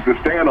legs to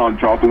stand on,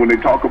 Charlton, when they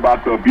talk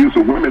about the abuse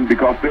of women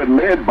because they're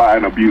led by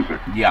an abuser.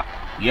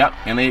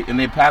 And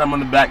they pat him on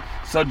the back.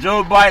 So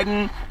Joe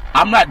Biden,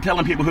 I'm not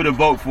telling people who to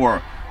vote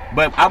for,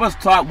 but I was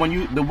taught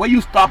the way you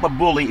stop a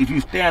bully is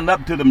you stand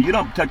up to them. You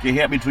don't tuck your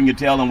head between your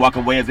tail and walk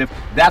away as if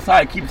that's how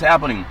it keeps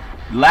happening.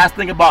 Last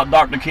thing about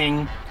Dr.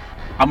 King,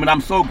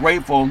 I'm so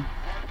grateful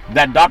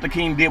that Dr.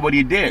 King did what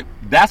he did.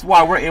 That's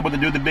why we're able to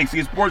do the Big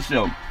C Sports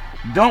Show.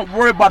 Don't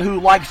worry about who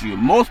likes you.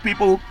 Most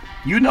people,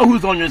 you know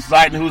who's on your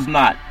side and who's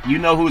not. You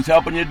know who's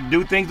helping you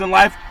do things in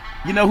life.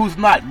 You know who's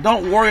not.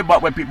 Don't worry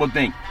about what people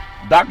think.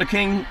 Dr.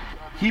 King,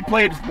 he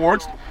played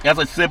sports as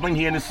a sibling,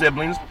 he and his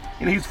siblings.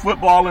 He's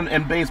football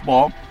and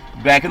baseball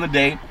back in the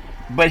day.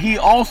 But he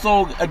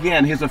also,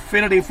 again, his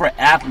affinity for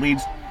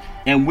athletes,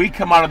 and we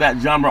come out of that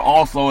genre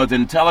also as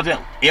intelligent,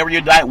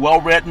 erudite,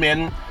 well-read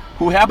men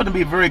who happen to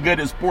be very good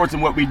at sports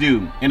and what we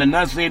do and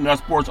enunciating our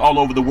sports all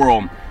over the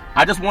world.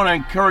 I just want to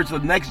encourage the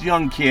next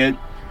young kid,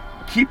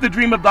 keep the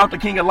dream of Dr.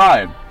 King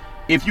alive.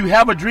 If you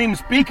have a dream,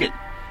 speak it.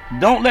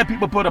 Don't let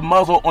people put a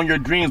muzzle on your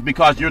dreams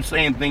because you're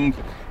saying things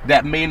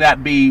that may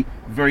not be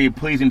very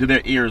pleasing to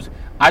their ears.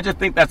 I just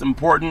think that's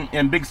important.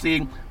 And Big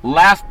C,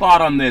 last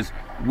thought on this.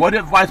 What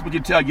advice would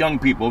you tell young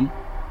people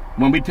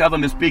when we tell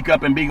them to speak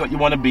up and be what you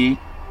want to be?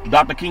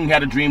 Dr. King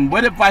had a dream.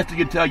 What advice do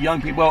you tell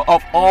young people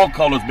of all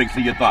colors, Big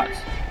C? Your thoughts?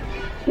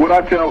 What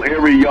I tell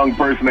every young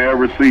person I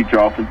ever see,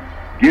 Charlton,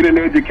 get an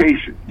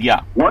education.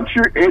 Yeah. Once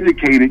you're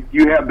educated,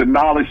 you have the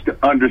knowledge to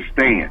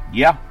understand.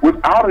 Yeah.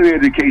 Without an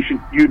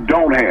education, you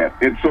don't have.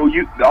 And so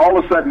you all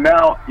of a sudden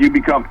now you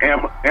become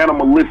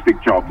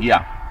animalistic, Charlton.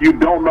 Yeah. You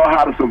don't know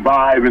how to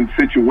survive in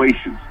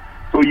situations.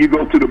 So you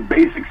go to the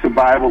basic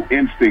survival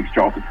instincts,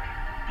 Charlton.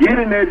 Get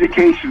an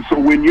education so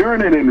when you're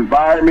in an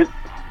environment,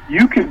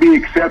 you can be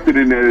accepted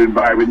in that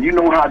environment. You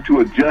know how to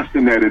adjust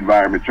in that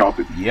environment,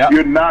 Charlton. Yep.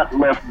 You're not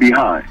left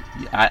behind.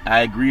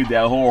 I agree with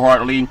that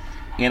wholeheartedly.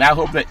 And I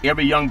hope that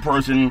every young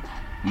person,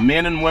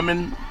 men and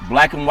women,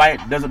 black and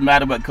white, doesn't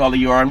matter what color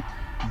you are,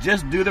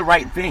 just do the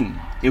right thing.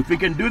 If we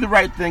can do the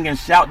right thing and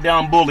shout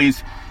down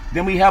bullies,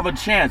 then we have a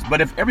chance.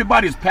 But if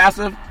everybody's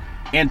passive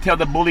until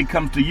the bully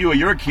comes to you or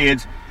your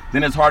kids,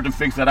 then it's hard to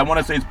fix that. I want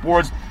to say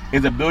sports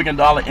is $1 billion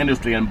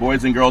industry, and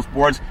boys and girls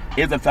sports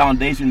is the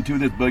foundation to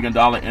this $1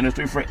 billion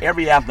industry. For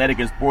every athletic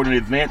and sporting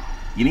event,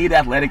 you need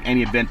athletic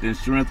and event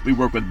insurance. We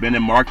work with Ben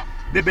and Mark.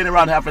 They've been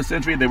around half a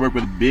century. They work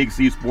with Big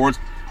C Sports.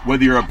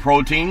 Whether you're a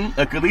pro team,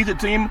 a collegiate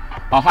team,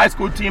 a high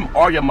school team,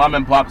 or your mom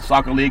and pop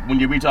soccer league, when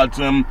you reach out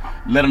to them,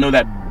 let them know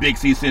that Big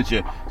C sent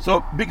you.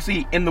 So, Big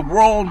C, in the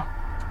world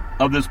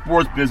of the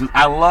sports business,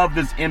 I love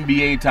this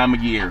NBA time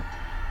of year.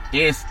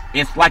 It's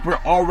like we're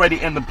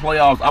already in the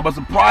playoffs. I was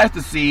surprised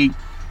to see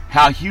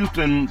how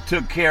Houston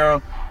took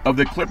care of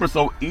the Clippers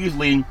so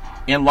easily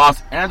in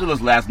Los Angeles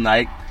last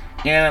night.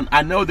 And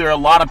I know there are a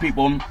lot of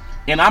people,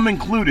 and I'm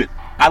included,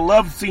 I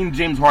love seeing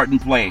James Harden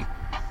play.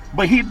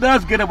 But he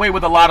does get away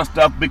with a lot of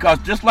stuff because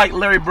just like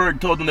Larry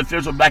Bird told an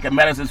official back at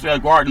Madison Square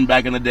Garden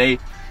back in the day,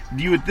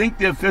 do you think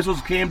the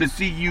officials came to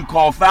see you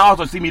call fouls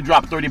or see me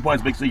drop 30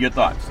 points? Big C, your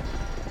thoughts?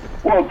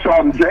 Well,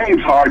 Charlton,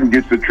 James Harden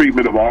gets the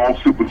treatment of all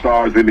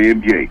superstars in the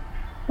NBA.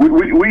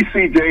 We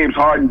see James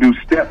Harden do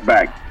step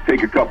back,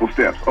 take a couple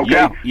steps. Okay,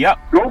 yeah, yep.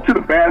 Go to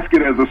the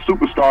basket as a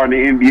superstar in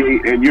the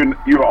NBA, and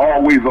you're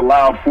always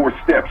allowed 4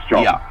 steps,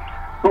 Charlton.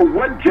 Yeah. So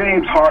what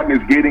James Harden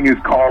is getting is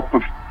called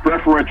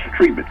preferential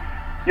treatment.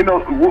 You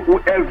know,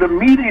 as the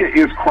media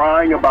is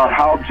crying about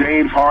how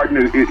James Harden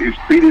is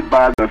treated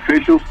by the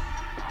officials,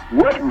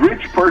 what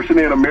rich person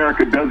in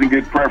America doesn't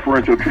get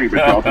preferential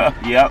treatment,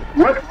 Charlton? Yep.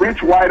 What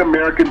rich white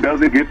American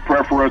doesn't get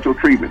preferential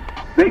treatment?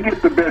 They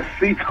get the best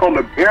seats on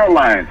the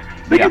airlines.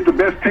 They get the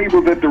best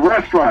tables at the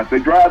restaurants. They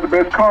drive the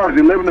best cars.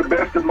 They live in the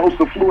best and most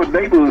affluent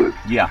neighborhoods.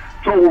 Yeah.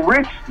 So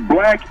rich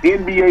black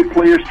NBA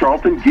players,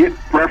 Charlton, get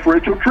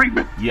preferential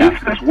treatment. Yeah.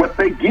 This is what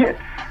they get.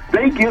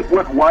 They get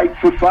what white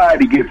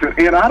society gets.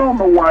 And I don't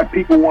know why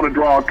people want to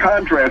draw a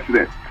contrast to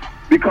that.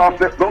 Because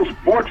those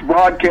sports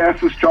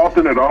broadcasters,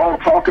 Charlton, that are all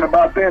talking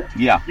about that,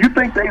 yeah. You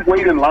think they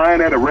wait in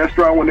line at a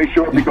restaurant when they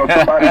show up because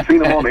somebody's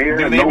seen them on the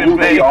air and know who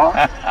they are?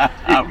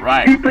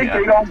 Right. You think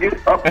they don't get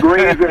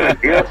upgrades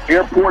at an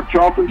airport,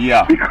 Charlton?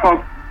 Yeah.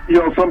 Because,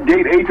 some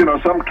gate agent or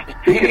some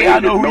ticket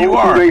agent knows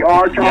who they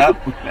are,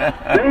 Charlton.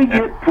 Yep. They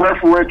get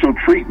preferential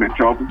treatment,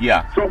 Charlton.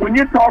 Yeah. So when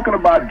you're talking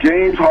about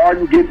James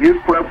Harden getting his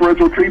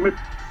preferential treatment,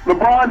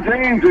 LeBron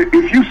James,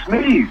 if you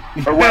sneeze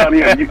around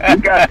him,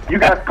 you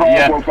got called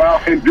for a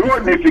foul. And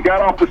Jordan, if you got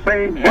off the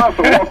same bus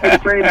or walked in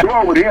the same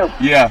door with him,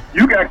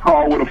 you got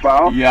called with a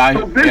foul. Yeah,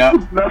 so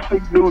this is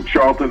nothing new,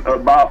 Charlton,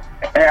 about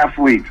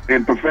athletes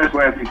and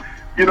professional athletes.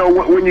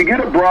 When you get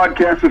a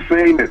broadcaster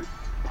saying that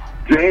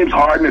James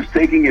Harden is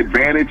taking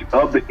advantage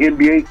of the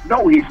NBA,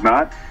 no, he's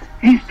not.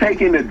 He's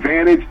taking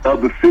advantage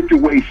of the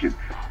situation.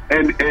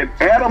 And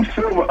Adam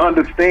Silver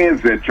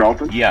understands that,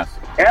 Charlton. Yes.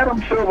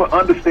 Adam Silver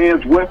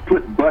understands what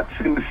put butts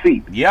in the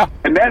seat. Yeah.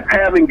 And that's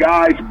having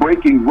guys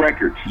breaking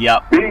records.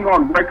 Yep. Being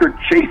on record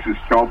chases,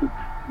 Charlton.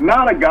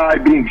 Not a guy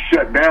being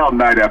shut down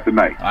night after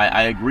night.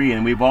 I agree,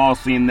 and we've all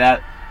seen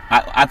that.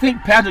 I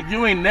think Patrick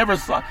Ewing never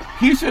saw.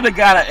 He should have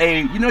got how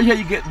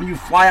you get when you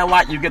fly a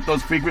lot, you get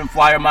those frequent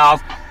flyer miles.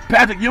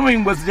 Patrick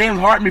Ewing was James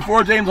Harden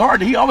before James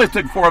Harden. He always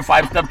took 4 or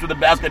 5 steps to the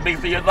basket. Big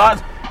C, your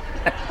thoughts?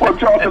 Well,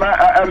 Charlton,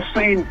 I've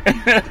seen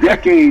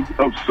decades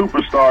of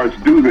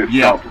superstars do this,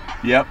 Charlton.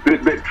 Yep.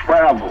 That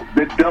travel,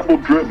 that double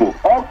dribble,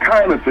 all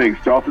kind of things,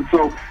 Charlton.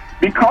 So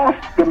because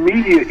the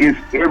media is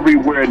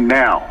everywhere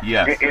now,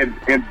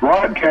 and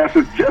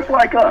broadcasters just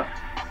like us,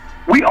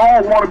 we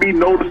all want to be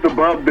noticed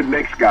above the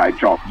next guy,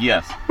 Charlton.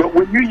 Yes. But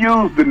when you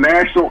use the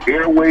national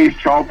airways,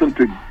 Charlton,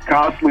 to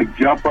constantly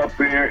jump up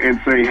there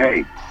and say,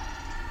 hey,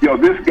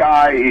 this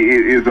guy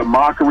is a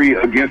mockery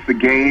against the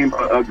game,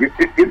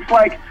 it's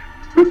like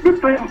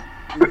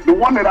the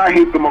one that I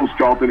hate the most,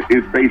 Charlton,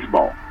 is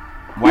baseball.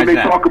 When they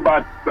talk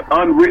about the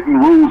unwritten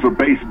rules of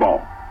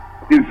baseball,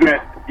 is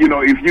that,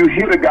 if you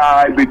hit a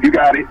guy, then you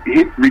got to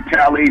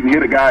retaliate and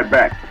hit a guy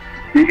back.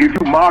 If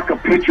you mock a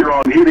pitcher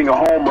on hitting a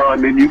home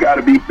run, then you got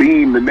to be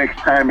beamed the next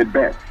time at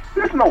bat.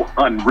 There's no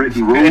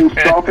unwritten rules,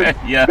 Charlton.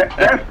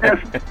 That's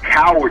just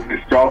cowardice,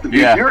 Charlton.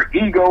 If your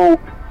ego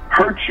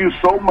hurts you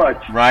so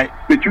much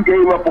that you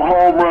gave up a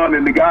home run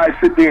and the guy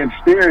sit there and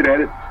stared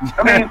at it,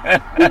 I mean,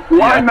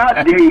 why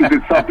not gaze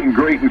at something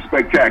great and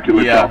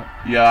spectacular?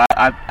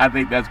 I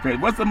think that's great.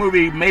 What's the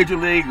movie Major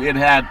League? It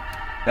had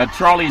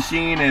Charlie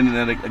Sheen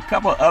and a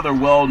couple other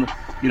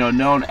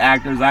known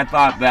actors. I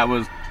thought that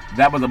was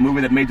a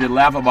movie that made you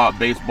laugh about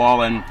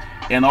baseball, and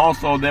And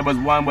also there was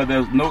one where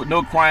there's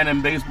no crying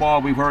in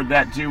baseball. We've heard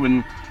that too.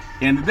 And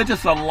there's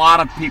just a lot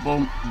of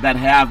people that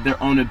have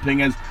their own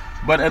opinions.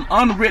 But an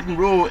unwritten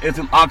rule is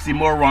an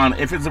oxymoron.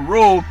 If it's a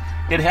rule,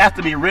 it has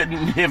to be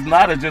written. If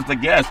not, it's just a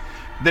guess.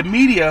 The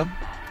media,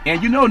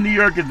 and you know New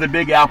York is the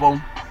Big Apple,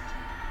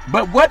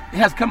 but what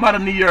has come out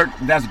of New York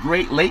that's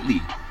great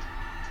lately?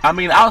 I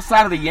mean,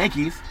 outside of the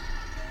Yankees,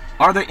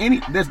 are there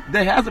any?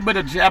 There hasn't been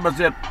a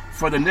championship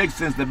for the Knicks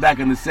since back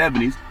in the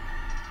 70s.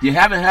 You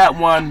haven't had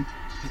one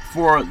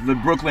for the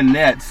Brooklyn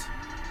Nets.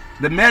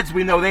 The Mets,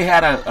 we know they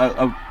had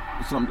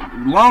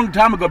some long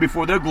time ago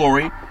before their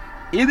glory.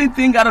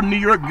 Anything out of New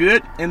York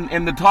good?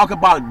 And the talk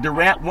about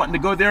Durant wanting to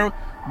go there,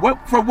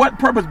 for what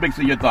purpose, Big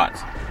C, your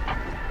thoughts?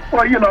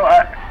 Well, you know,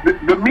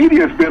 the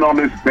media's been on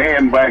this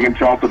bandwagon,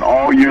 Charlton,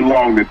 all year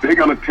long that they're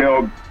going to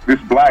tell this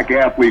black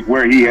athlete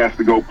where he has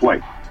to go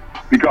play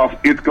because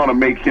it's going to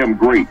make him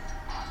great.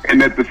 And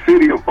that the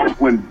city of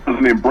Oakland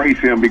doesn't embrace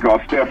him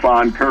because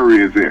Stephen Curry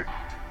is there.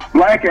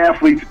 Black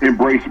athletes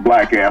embrace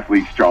black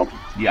athletes, Charlton.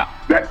 Yeah.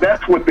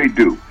 That's what they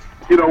do.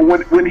 You know,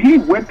 when he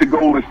went to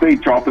Golden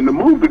State, Charlton, the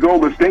move to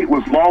Golden State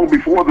was long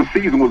before the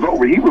season was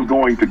over. He was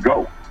going to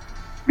go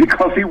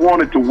because he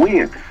wanted to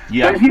win.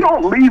 Yeah. And if you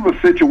don't leave a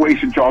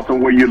situation,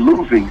 Charlton, where you're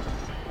losing,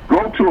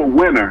 go to a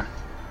winner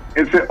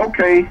and say,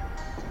 okay,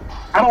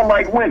 I don't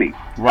like winning.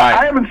 Right.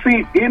 I haven't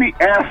seen any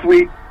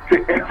athlete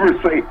to ever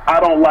say, I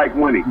don't like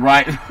winning.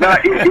 Right. Now,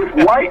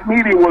 if white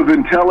media was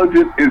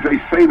intelligent as they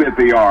say that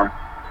they are,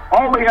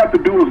 all they have to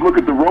do is look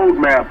at the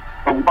roadmap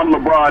of one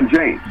LeBron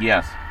James.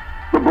 Yes.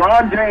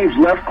 LeBron James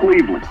left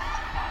Cleveland,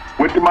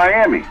 went to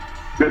Miami,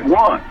 then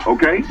won,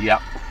 okay?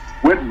 Yep.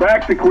 Went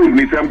back to Cleveland.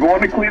 He said, I'm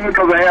going to Cleveland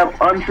because I have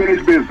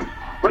unfinished business.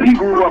 But he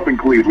grew up in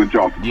Cleveland,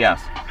 Charlton.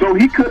 Yes. So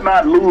he could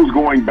not lose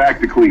going back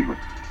to Cleveland.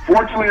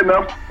 Fortunately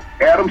enough,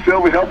 Adam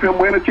Silver helped him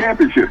win a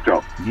championship,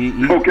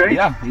 Charlton. Okay?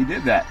 Yeah, he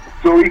did that.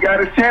 So he got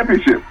his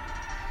championship.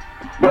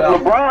 But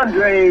LeBron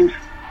James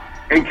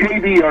and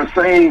KD are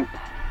saying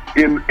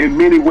in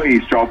many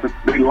ways, Charlton,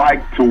 they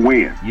like to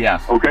win.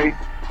 Yes. Okay?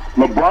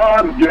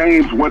 LeBron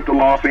James went to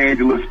Los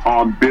Angeles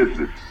on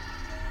business.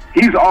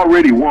 He's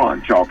already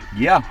won, Charlton.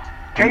 Yeah.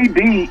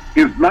 KD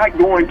is not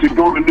going to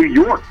go to New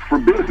York for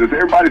business.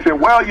 Everybody said,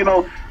 well, you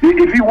know,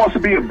 if he wants to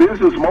be a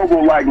business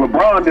mogul like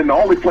LeBron, then the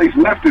only place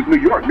left is New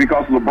York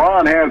because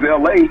LeBron has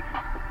L.A.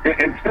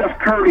 and Steph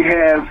Curry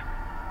has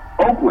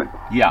Oakland.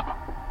 Yeah.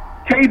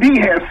 KD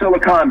has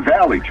Silicon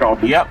Valley,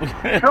 Charlton. Yep.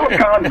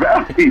 Silicon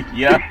Valley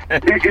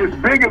is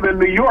bigger than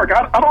New York.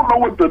 I don't know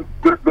what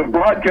the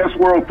broadcast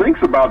world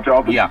thinks about,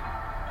 Charlton. Yeah.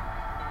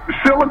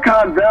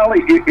 Silicon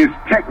Valley is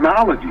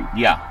technology.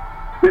 Yeah.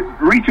 It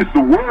reaches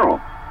the world.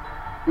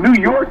 New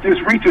York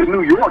just reaches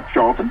New York,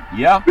 Charlton.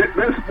 Yeah.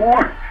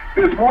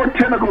 There's more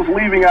tentacles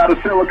leaving out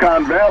of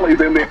Silicon Valley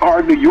than there are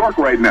in New York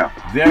right now.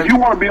 If you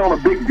want to be on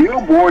a big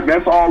billboard,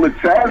 that's all that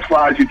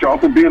satisfies you,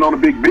 Charlton, being on a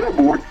big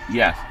billboard.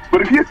 Yes.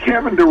 But if you're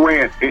Kevin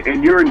Durant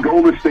and you're in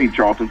Golden State,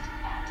 Charlton,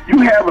 you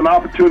have an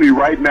opportunity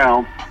right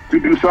now to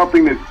do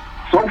something that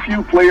so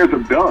few players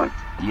have done.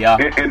 Yeah.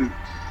 And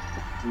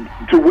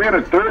to win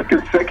a third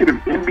consecutive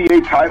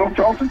NBA title,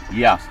 Charlton?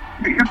 Yes.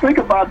 You think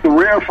about the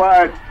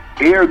rarefied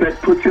air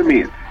that puts him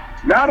in.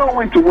 Not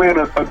only to win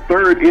a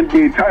third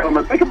NBA title,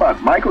 but think about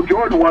it. Michael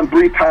Jordan won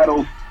 3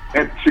 titles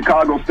at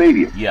Chicago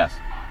Stadium. Yes.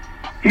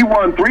 He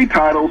won 3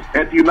 titles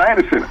at the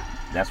United Center.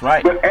 That's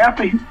right. But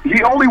after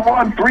he only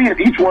won 3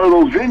 at each one of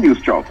those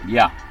venues, Charlton.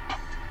 Yeah.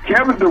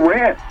 Kevin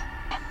Durant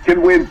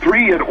can win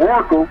 3 at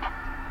Oracle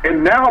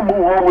and now move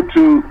over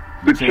to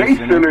the Chase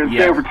Center in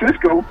San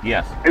Francisco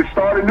and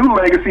start a new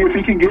legacy if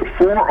he can get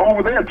 4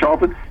 over there,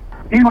 Charlton.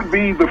 He would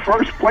be the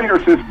first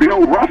player since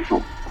Bill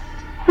Russell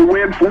to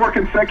win 4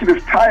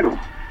 consecutive titles.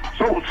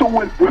 So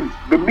when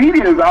the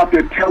media is out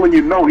there telling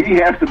you, no, he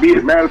has to be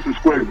at Madison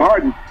Square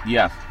Garden,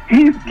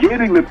 he's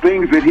getting the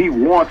things that he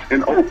wants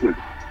in Oakland.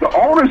 The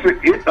owners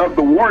of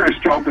the Warriors,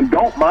 Charlton,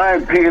 don't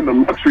mind paying the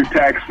luxury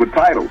tax for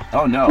titles.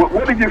 Oh, no.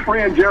 What did your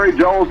friend Jerry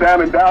Jones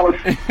down in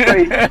Dallas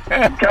say,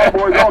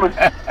 Cowboys owner?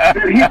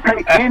 Did he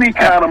pay any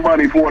kind of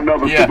money for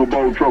another Super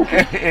Bowl trophy?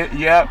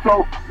 Yeah.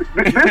 So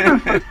this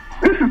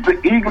is the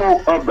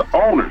ego of the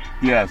owners,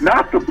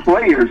 not the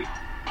players.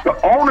 The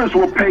owners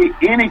will pay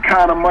any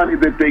kind of money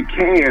that they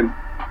can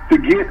to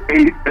get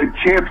a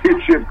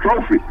championship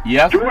trophy.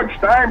 Yes. George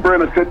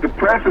Steinbrenner set the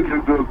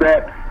precedent of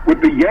that with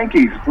the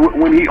Yankees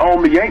when he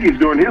owned the Yankees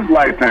during his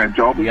lifetime,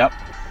 Charlton. Yep.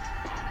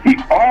 He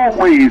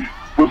always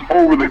was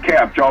over the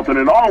cap, Charlton,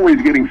 and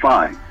always getting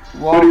fined.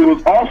 Well, but he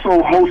was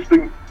also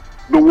hosting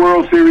the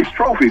World Series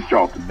trophies,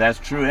 Charlton. That's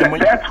true.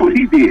 That's what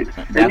he did.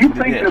 And you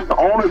think that the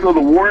owners of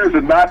the Warriors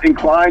are not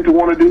inclined to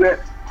want to do that?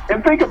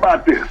 And think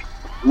about this.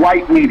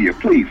 White media,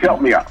 please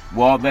help me out.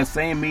 Well, that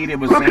same media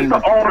was saying...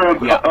 Look at the owner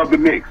of the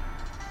Knicks,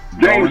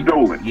 James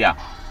Dolan. Yeah.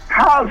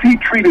 How has he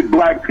treated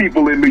black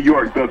people in New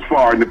York thus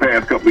far in the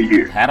past couple of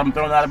years? Had them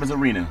thrown out of his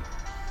arena.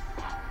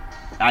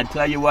 I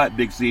tell you what,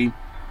 Big C,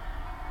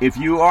 if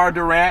you are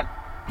Durant,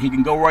 he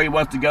can go where he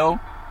wants to go,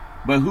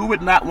 but who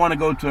would not want to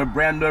go to a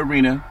brand new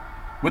arena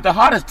with the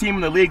hottest team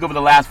in the league over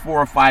the last 4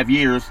 or 5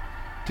 years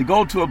to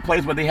go to a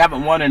place where they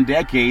haven't won in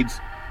decades,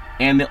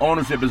 and the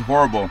ownership is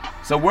horrible.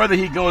 So whether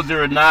he goes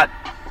there or not,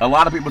 a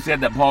lot of people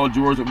said that Paul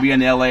George would be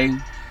in L.A.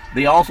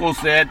 They also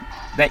said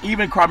that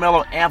even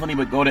Carmelo Anthony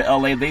would go to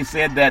L.A. They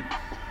said that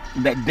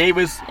Anthony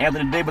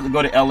Davis would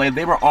go to L.A.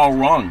 They were all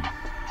wrong.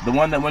 The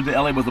one that went to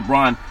L.A. was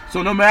LeBron.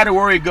 So no matter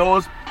where he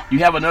goes, you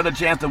have another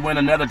chance to win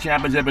another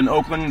championship in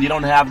Oakland. You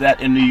don't have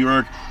that in New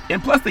York.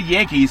 And plus the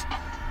Yankees,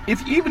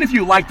 even if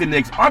you like the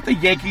Knicks, aren't the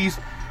Yankees,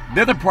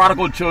 they're the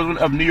prodigal children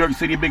of New York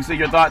City? Big C,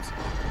 your thoughts?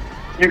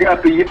 You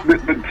got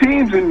the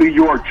teams in New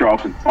York,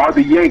 Charlton, are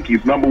the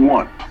Yankees, number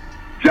one.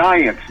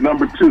 Giants,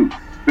 number two.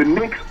 The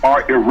Knicks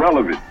are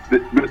irrelevant.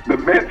 The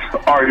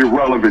Mets are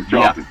irrelevant,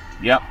 Charlton.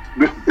 Yep.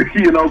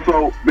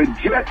 So the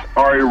Jets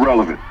are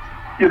irrelevant.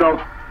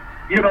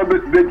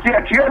 The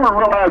Jets, you ever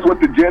realize what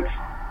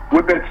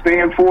that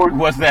stands for?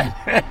 What's that?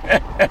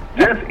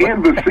 Just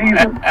end the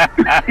season.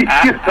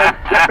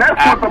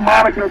 That's what the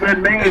moniker of their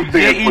name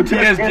stands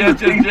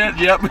for. Jet.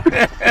 Yep.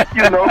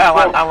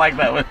 I like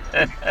that one.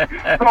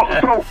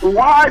 So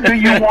why do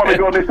you want to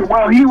go there?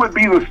 Well, he would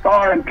be the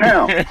star in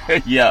town.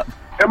 Yep.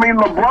 I mean,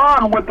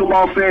 LeBron went to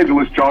Los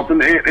Angeles,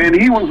 Charlton, and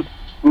he was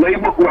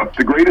labeled,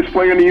 the greatest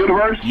player in the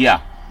universe?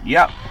 Yeah.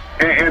 Yep.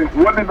 And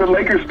what did the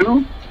Lakers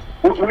do?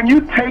 When you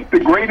take the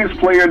greatest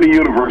player in the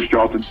universe,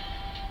 Charlton,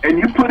 and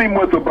you put him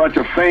with a bunch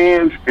of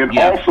fans and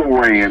also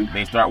ran,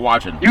 they start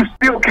watching. You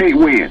still can't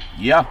win.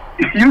 Yeah.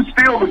 You're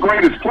still the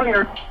greatest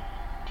player,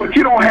 but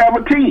you don't have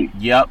a team.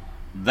 Yep.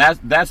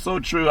 That's so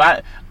true.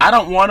 I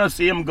don't want to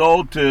see him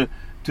go to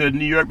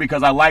New York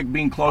because I like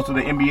being close to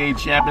the NBA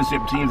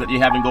championship teams that you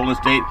have in Golden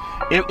State.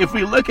 If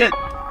we look at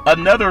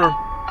another,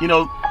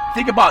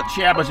 think about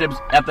championships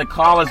at the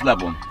college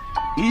level.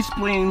 Each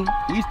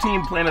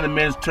team playing in the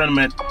men's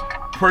tournament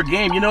per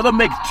game, they'll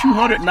make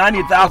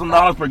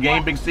 $290,000 per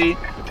game, Big C.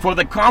 For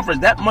the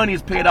conference, that money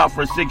is paid out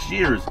for 6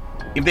 years.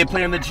 If they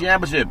play in the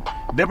championship,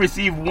 they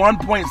receive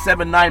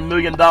 $1.79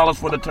 million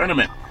for the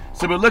tournament.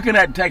 So we're looking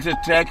at Texas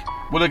Tech,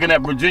 we're looking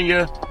at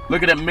Virginia,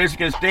 looking at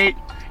Michigan State,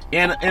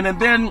 and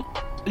then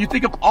you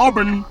think of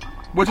Auburn,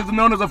 which is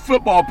known as a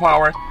football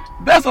power.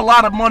 That's a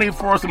lot of money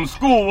for some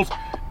schools,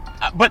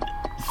 but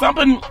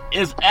something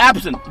is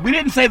absent. We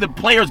didn't say the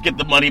players get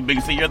the money,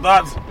 Big C. Your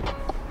thoughts?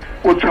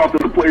 Well, Charlton,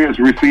 the players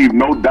receive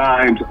no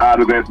dimes out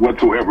of that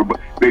whatsoever.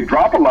 But they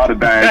drop a lot of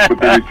dimes, but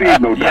they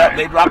receive no dimes. Yeah,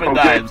 they drop in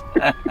dimes.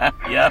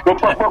 Yeah.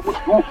 But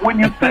when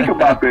you think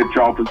about that,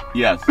 Charlton,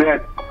 yes.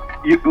 That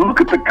you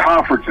look at the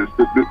conferences,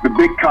 the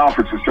big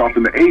conferences,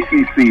 Charlton, the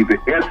ACC, the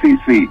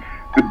SEC,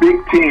 the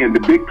Big 10,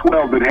 the Big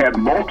 12 that had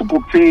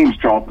multiple teams,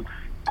 Charlton,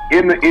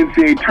 in the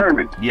NCAA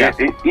tournament. Yes.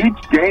 And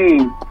each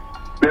game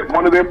that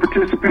one of their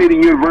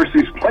participating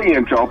universities play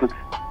in, Charlton,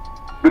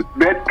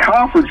 that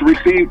conference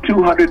received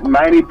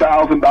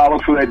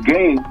 $290,000 for that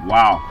game.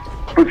 Wow.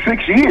 For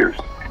 6 years.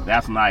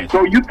 That's nice.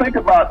 So you think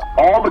about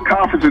all the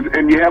conferences,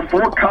 and you have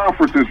 4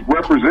 conferences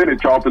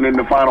represented, Charlton, in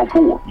the Final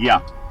Four.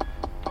 Yeah.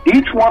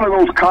 Each one of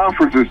those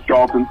conferences,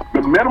 Charlton,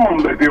 the minimum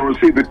that they will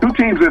receive, the 2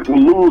 teams that will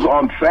lose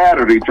on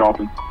Saturday,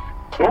 Charlton,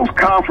 those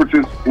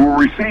conferences will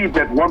receive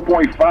that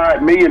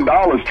 $1.5 million,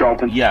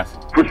 Charlton, yes,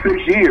 for 6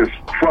 years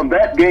from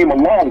that game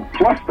alone,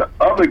 plus the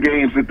other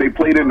games that they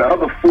played in the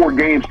other 4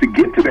 games to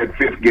get to that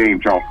 5th game,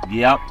 Charlton.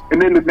 Yep.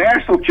 And then the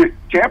national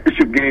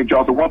championship game,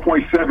 Charlton,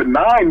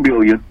 $1.79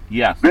 million.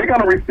 Yes. They're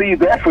going to receive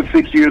that for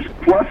 6 years,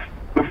 plus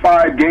the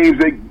 5 games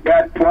they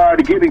got prior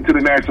to getting to the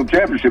national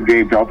championship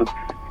game, Charlton.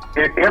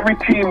 And every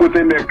team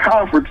within their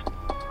conference,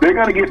 they're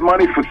going to get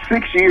money for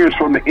 6 years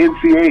from the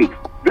NCAA.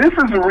 This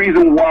is the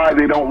reason why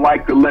they don't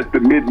like to let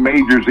the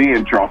mid-majors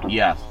in, Charlton.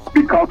 Yes.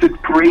 Because it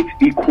creates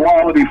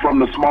equality from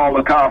the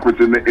smaller conference,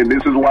 and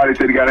this is why they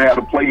say they got to have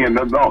a play-in.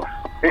 No.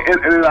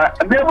 And I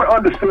never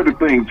understood the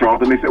thing,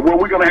 Charlton. They said, well,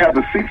 we're going to have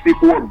the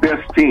 64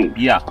 best teams.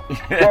 Yeah.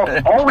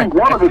 Well, only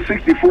one of the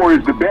 64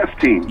 is the best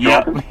team,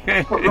 Charlton.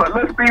 Yeah. So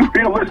let's be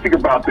realistic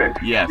about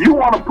that. Yes. You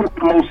want to put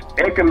the most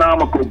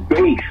economical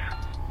base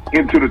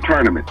into the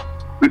tournament.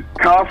 The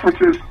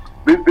conferences,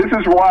 this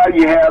is why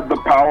you have the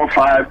Power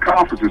 5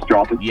 conferences,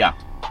 Charlton. Yeah.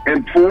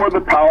 And 4 of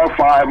the Power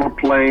 5 are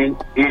playing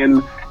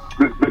in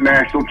the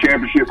National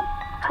Championship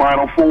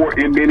Final Four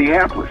in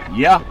Minneapolis.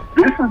 Yeah.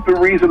 This is the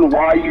reason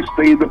why you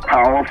stay the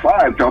Power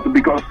 5, Charlton,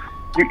 because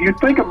you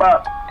think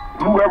about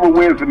whoever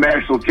wins the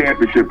National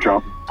Championship,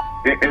 Charlton,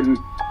 and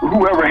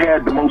whoever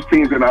had the most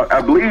teams, and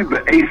I believe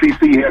the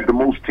ACC had the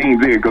most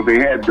teams in because they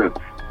had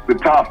the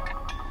top,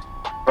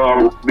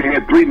 they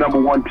had 3 number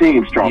 1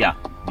 teams, Charlton.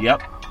 Yeah.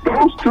 Yep.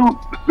 Those 2,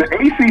 the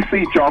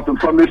ACC, Charlton,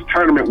 from this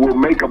tournament will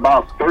make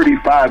about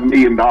 $35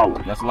 million.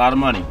 That's a lot of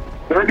money.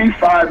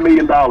 $35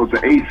 million the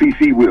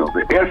ACC will.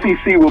 The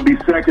SEC will be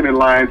second in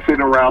line,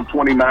 sitting around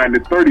 $29 to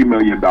 $30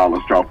 million,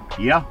 Charlton.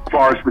 Yeah. As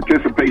far as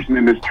participation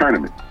in this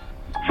tournament.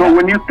 So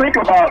when you think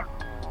about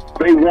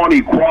they want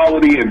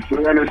equality and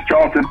fairness,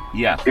 Charlton,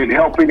 yes, in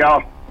helping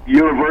out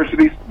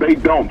universities, they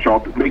don't,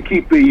 Charlton. They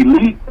keep the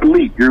elite.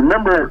 You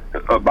remember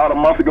about a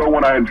month ago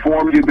when I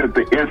informed you that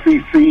the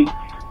SEC,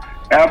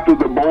 after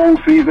the bowl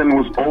season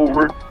was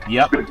over,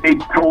 yep, that they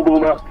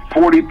totaled up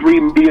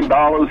 $43 million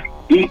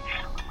each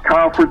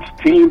conference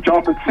team,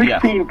 Charlton.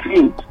 16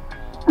 teams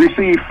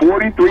receive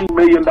 $43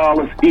 million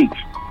each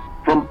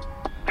from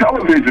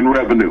television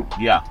revenue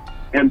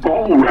and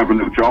bowl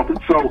revenue, Charlton.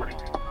 So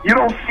you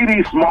don't see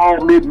these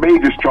small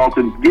mid-majors,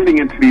 Charlton, getting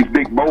into these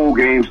big bowl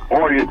games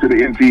or into the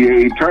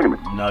NCAA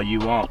tournament. No, you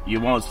won't.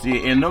 You won't see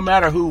it. And no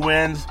matter who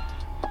wins,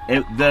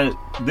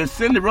 the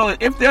Cinderella,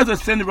 if there's a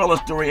Cinderella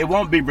story, it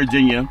won't be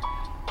Virginia,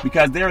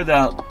 because they're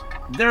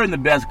in the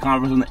best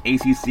conference in the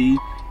ACC.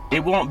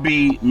 It won't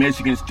be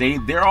Michigan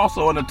State. They're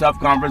also in a tough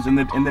conference in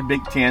the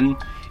Big Ten.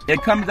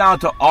 It comes down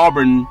to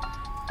Auburn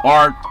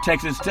or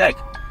Texas Tech,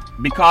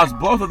 because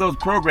both of those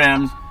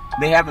programs,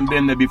 they haven't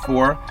been there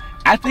before.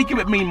 I think it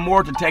would mean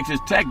more to Texas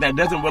Tech that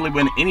doesn't really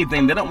win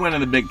anything. They don't win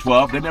in the Big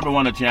 12. They've never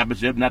won a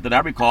championship, not that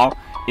I recall.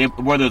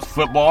 Whether it's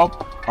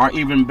football or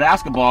even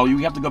basketball, you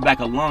have to go back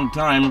a long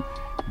time.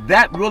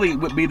 That really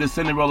would be the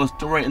Cinderella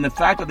story. And the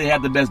fact that they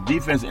have the best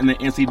defense in the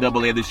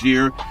NCAA this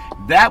year,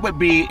 that would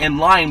be in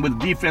line with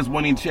defense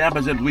winning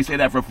championships. We say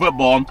that for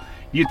football.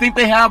 You think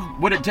they have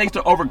what it takes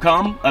to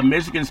overcome a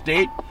Michigan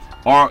State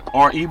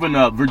or even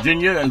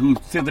Virginia, who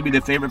seems to be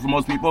the favorite for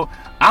most people?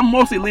 I'm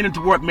mostly leaning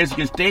toward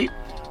Michigan State.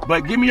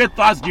 But give me your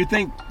thoughts. Do you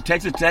think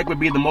Texas Tech would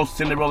be the most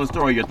Cinderella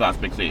story? Your thoughts,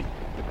 Big C?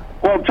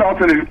 Well,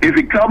 Charlton, if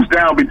it comes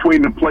down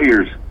between the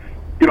players,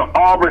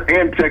 Auburn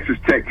and Texas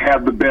Tech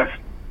have the best,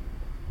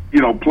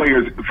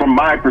 players from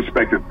my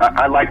perspective.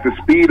 I like the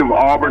speed of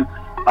Auburn.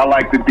 I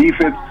like the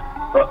defense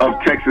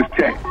of Texas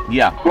Tech.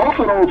 Yeah. Both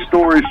of those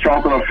stories,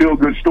 Charlton, are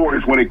feel-good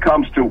stories when it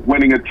comes to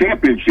winning a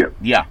championship.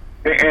 Yeah.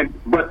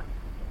 But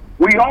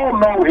we all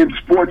know in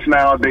sports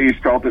nowadays,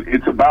 Charlton,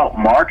 it's about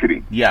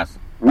marketing. Yes.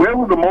 Where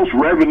would the most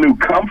revenue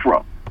come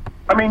from?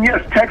 I mean,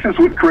 yes, Texas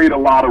would create a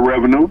lot of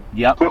revenue.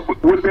 Yep.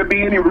 But would there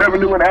be any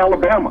revenue in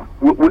Alabama?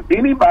 Would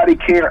anybody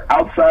care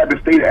outside the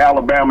state of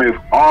Alabama if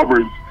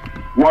Auburn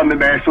won the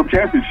national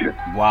championship?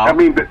 Wow. I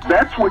mean,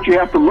 that's what you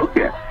have to look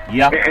at.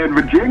 Yep. And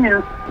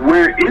Virginia,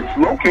 where it's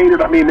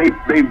located, I mean,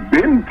 they've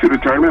been to the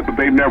tournament, but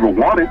they've never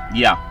won it.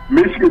 Yeah.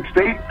 Michigan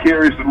State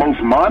carries the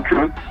most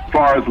mantra as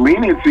far as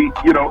leniency,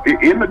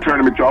 in the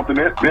tournament, Charlton.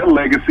 Their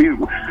legacy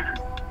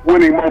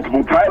winning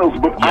multiple titles,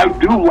 but I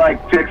do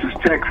like Texas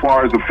Tech as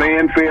far as a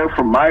fanfare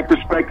from my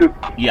perspective,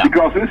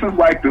 because this is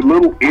like the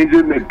little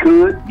engine that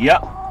could.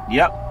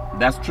 Yep,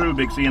 that's true,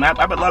 Big C, and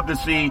I would love to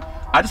see,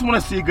 I just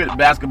want to see good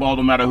basketball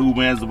no matter who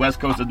wins. The West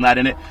Coast is not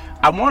in it.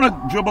 I want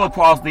to dribble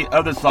across the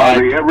other side.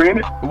 Are they ever in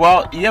it?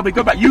 Well, yeah, we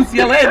go back.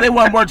 UCLA, they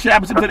won more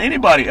championships than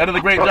anybody. They did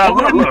a great job.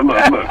 Look.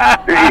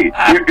 Hey,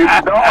 if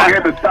the dog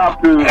had to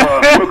stop to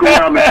look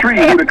around the tree,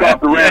 he'd have caught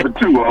the rabbit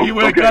too. He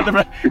would have caught the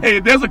rabbit. Hey,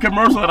 there's a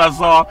commercial that I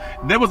saw.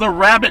 There was a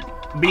rabbit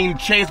being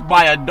chased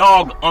by a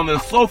dog on the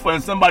sofa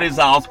in somebody's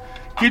house.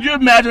 Could you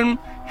imagine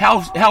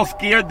how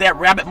scared that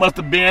rabbit must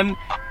have been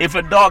if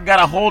a dog got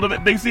a hold of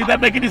it? Big C, that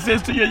make any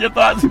sense to you? Your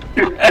thoughts?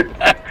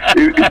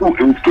 It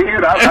was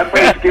scared. I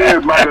think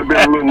scared might have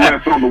been a little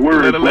less on the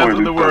word. A little less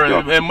on the word.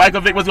 And Michael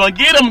Vick was going,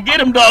 get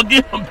him, dog,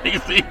 get him,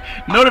 Big C.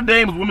 Notre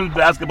Dame's women's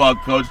basketball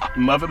coach,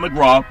 Muffet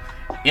McGraw,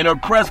 in her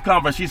press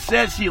conference, she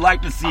said she'd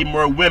like to see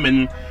more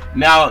women.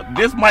 Now,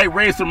 this might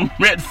raise some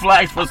red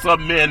flags for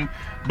some men,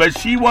 but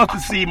she wants to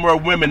see more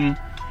women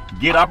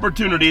get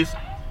opportunities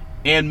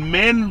in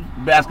men's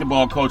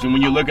basketball coaching.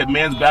 When you look at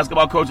men's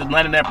basketball coaches,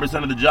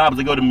 99% of the jobs,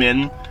 they go to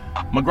men.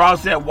 McGraw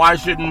said, why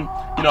shouldn't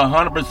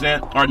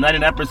 100% or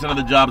 99% of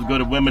the jobs go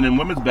to women in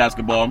women's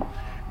basketball?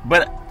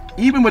 But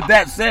even with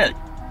that said,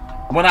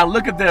 when I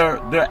look at their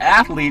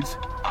athletes,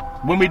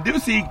 when we do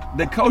see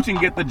the coaching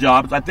get the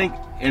jobs, I think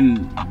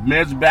in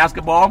men's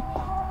basketball,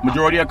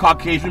 majority are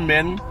Caucasian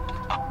men.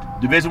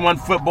 Division I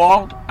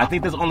football, I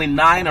think there's only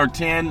 9 or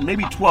 10,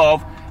 maybe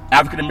 12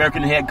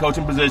 African-American head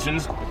coaching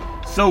positions.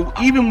 So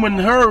even with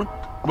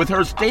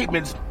her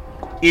statements,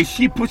 is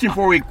she pushing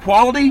for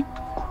equality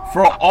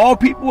for all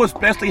people,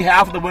 especially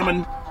half of the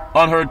women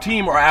on her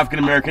team are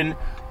African-American,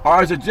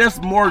 or is it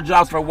just more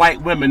jobs for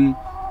white women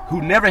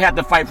who never had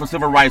to fight for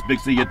civil rights? Big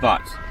C, your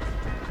thoughts?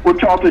 Well,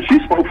 Charlton, she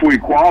spoke for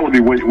equality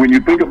when you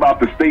think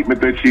about the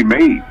statement that she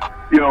made,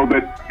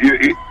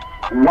 that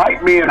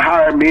white men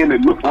hire men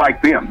that look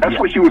like them. That's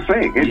what she was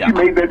saying, and she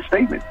made that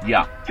statement.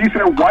 Yeah. She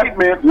said white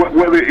men,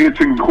 whether it's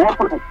in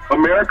corporate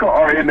America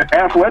or in the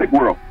athletic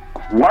world,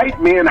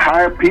 white men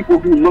hire people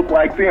who look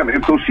like them.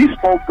 And so she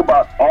spoke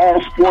about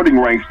all sporting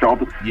ranks,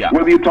 Charlton,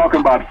 whether you're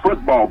talking about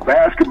football,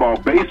 basketball,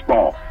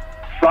 baseball,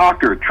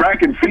 soccer,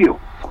 track and field,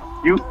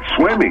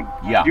 swimming.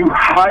 You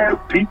hire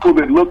people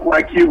that look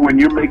like you when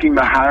you're making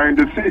the hiring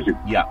decision.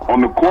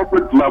 On the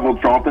corporate level,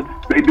 Charlton,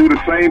 they do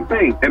the same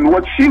thing. And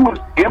what she was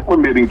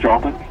implementing,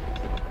 Charlton,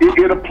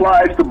 it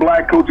applies to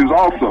black coaches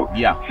also.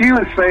 She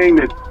was saying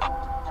that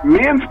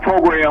men's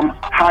programs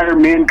hire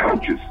men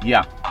coaches.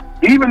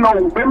 Even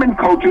though women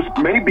coaches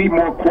may be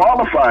more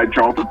qualified,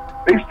 Charlton,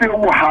 they still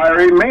will hire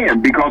a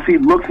man because he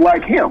looks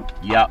like him.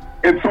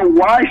 And so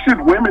why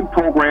should women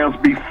programs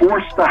be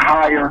forced to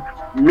hire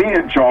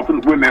men, Charlton,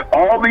 when there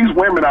are all these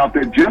women out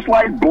there, just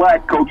like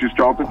black coaches,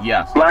 Charlton,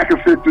 black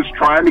assistants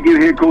trying to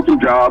get head coaching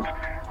jobs,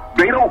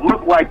 they don't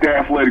look like the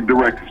athletic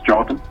directors,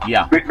 Charlton.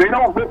 Yeah. They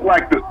don't look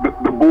like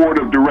the board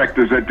of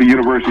directors at the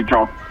University of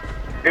Charlton.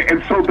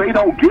 And so they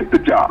don't get the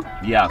job.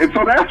 Yeah. And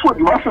so that's what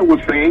Muffin was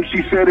saying.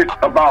 She said it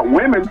about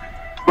women,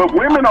 but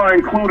women are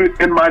included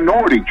in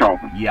minority,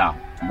 Charlton. Yeah.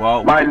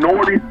 Well,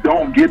 minorities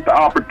don't get the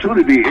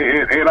opportunity,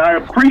 and I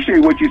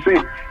appreciate what you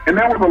said. And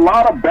there was a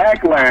lot of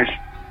backlash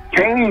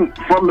came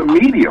from the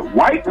media,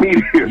 white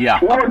media,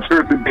 towards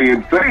her today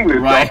and saying this.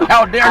 Right.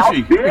 How dare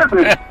she? Dare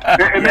this?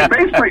 And then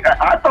basically,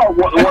 I thought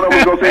one of them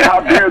was going to say,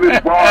 how dare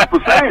this boss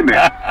for saying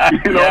that?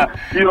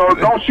 You know,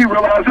 don't she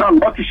realize how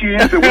lucky she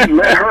is that we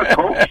let her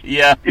coach?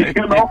 Yeah. You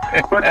know,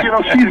 but,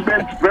 she's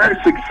been very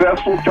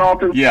successful,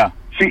 Charlton. Yeah.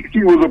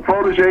 She was a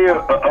protege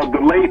of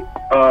the late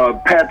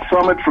Pat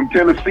Summitt from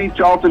Tennessee,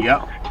 Charlton.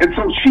 Yep. And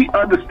so she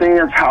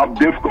understands how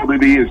difficult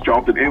it is,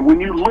 Charlton. And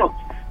when you look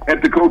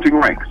at the coaching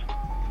ranks,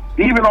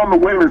 even on the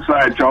women's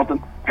side,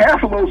 Charlton,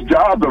 half of those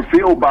jobs are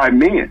filled by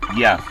men.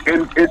 Yeah.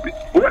 And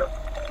what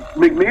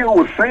McNeil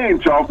was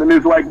saying, Charlton,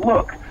 is like,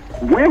 look,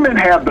 women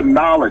have the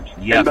knowledge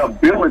and the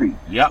ability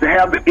to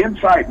have the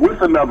insight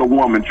with another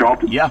woman,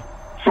 Charlton. Yeah.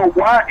 So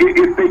why,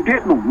 if they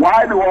didn't,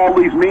 why do all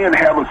these men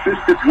have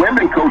assistant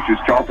women coaches,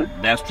 Charlton?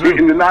 That's true.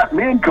 And they're not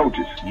men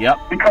coaches. Yep.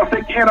 Because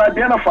they can't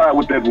identify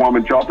with that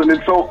woman, Charlton.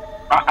 And so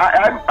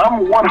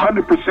I'm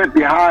 100%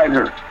 behind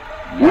her.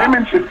 Yeah.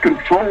 Women should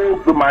control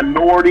the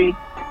minority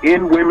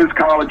in women's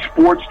college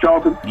sports,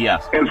 Charlton.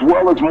 Yes. As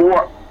well as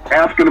more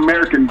African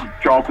Americans,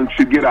 Charlton,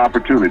 should get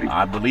opportunity.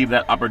 I believe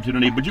that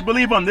opportunity. But you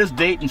believe on this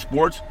date in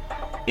sports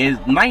is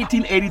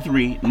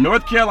 1983,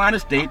 North Carolina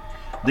State,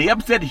 they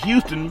upset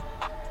Houston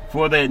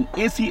for the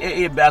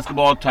NCAA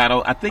basketball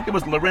title. I think it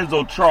was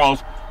Lorenzo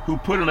Charles who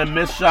put in a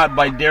missed shot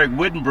by Derek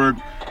Wittenberg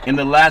in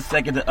the last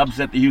second to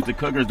upset the Houston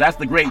Cougars. That's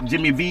the great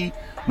Jimmy V.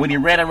 When he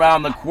ran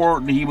around the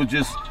court, he was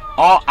just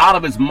all out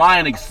of his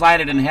mind,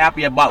 excited and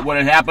happy about what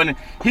had happened.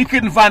 He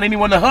couldn't find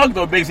anyone to hug,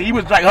 though, Big C. He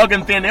was like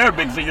hugging thin air,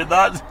 Big C. Your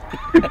thoughts?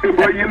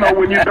 Well,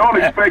 when you don't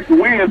expect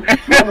to win,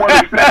 no one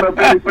to stand up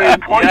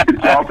anything for you,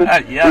 Charlton.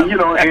 Yeah.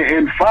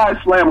 And Phi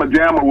Slamma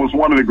Jamma was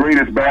one of the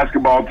greatest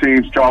basketball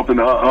teams, Charlton,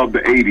 of the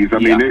 80s. I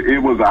mean,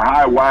 it was a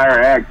high-wire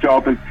act,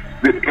 Charlton,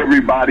 that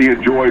everybody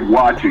enjoyed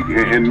watching.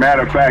 And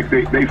matter of fact,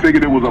 they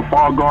figured it was a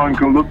foregone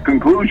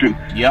conclusion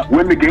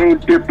when the game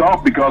tipped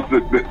off, because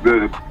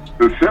the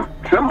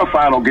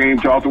semifinal game,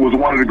 Charlton, was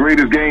one of the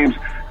greatest games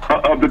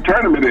of the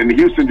tournament, and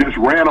Houston just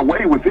ran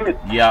away with it.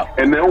 Yeah.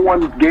 And no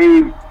one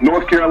gave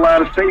North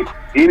Carolina State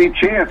any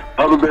chance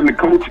other than the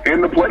coach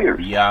and the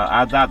players. Yeah,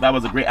 I thought that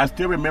was a great. I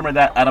still remember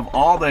that out of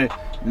all the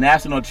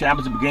national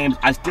championship games,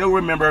 I still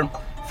remember,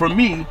 for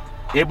me,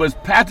 it was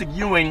Patrick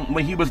Ewing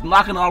when he was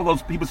knocking all of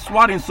those. He was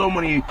swatting so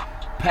many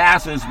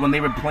passes when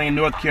they were playing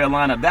North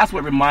Carolina. That's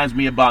what reminds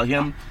me about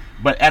him.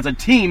 But as a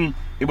team,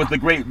 it was the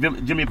great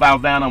Jimmy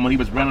Valvano when he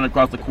was running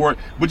across the court.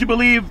 Would you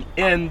believe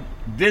in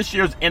this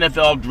year's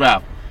NFL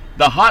draft,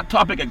 the hot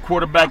topic at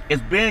quarterback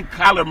is being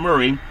Kyler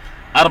Murray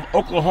out of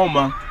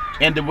Oklahoma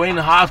and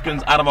Dwayne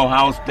Haskins out of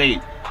Ohio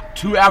State?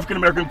 Two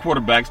African-American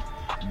quarterbacks.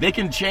 They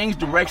can change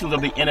directions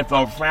of the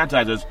NFL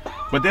franchises.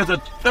 But there's a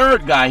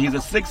third guy. He's a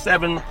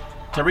 6'7",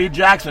 Tyree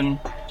Jackson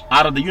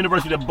out of the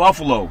University of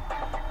Buffalo.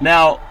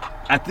 Now,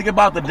 I think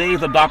about the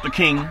days of Dr.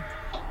 King.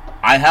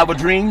 I have a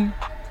dream.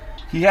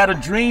 He had a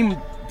dream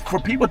for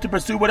people to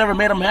pursue whatever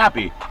made them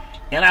happy.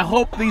 And I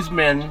hope these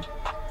men,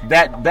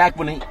 that back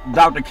when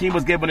Dr. King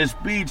was giving his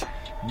speech,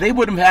 they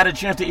wouldn't have had a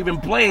chance to even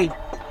play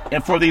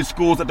and for these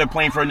schools that they're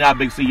playing for now.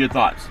 Big C, your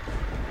thoughts?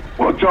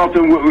 Well,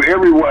 Charlton,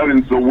 everyone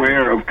is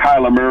aware of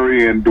Kyler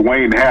Murray and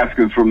Dwayne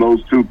Haskins from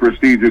those two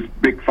prestigious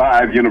Big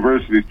Five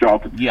universities,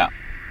 Charlton. Yeah.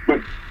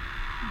 But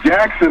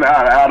Jackson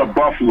out of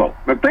Buffalo.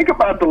 Now think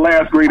about the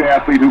last great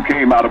athlete who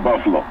came out of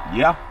Buffalo.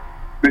 Yeah.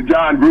 That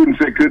John Gruden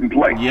said couldn't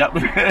play. Yep.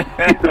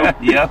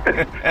 Yep.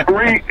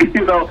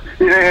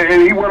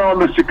 And he went on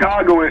to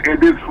Chicago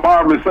and did some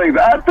marvelous things.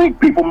 I think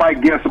people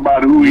might guess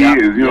about who he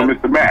is,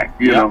 Mr. Mack,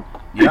 you know.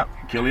 Yep.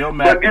 Khalil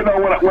Mack.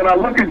 But, when I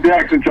look at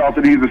Jackson,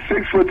 Charlton, he's a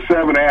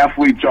 6'7"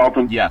 athlete,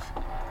 Charlton. Yes.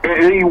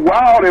 And he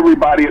wowed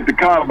everybody at the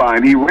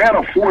combine. He ran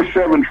a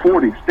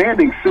 4.740,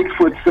 standing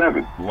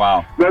 6'7".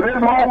 Wow. Now,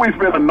 there's always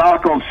been a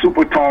knock on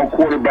super tall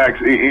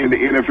quarterbacks in the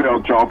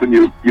NFL, Charlton.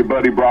 Your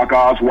buddy Brock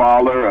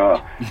Osweiler,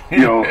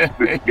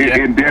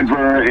 in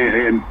Denver,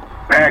 and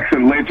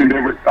Paxton Lynch, and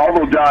Denver.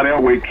 Although John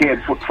Elway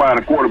can't find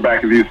a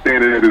quarterback if he's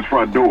standing at his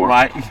front door.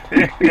 Right.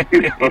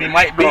 And he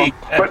might be.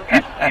 But,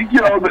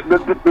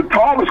 the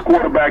tallest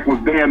quarterback was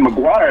Dan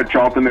McGuire,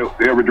 Charlton, that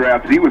ever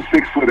drafted. He was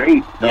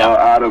 6'8",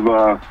 out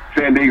of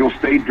San Diego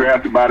State,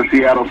 drafted by the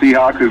Seattle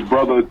Seahawks. His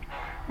brother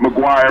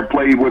McGuire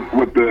played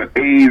with the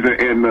A's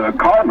and the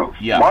Cardinals.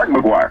 Yeah. Mark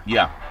McGuire.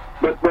 Yeah.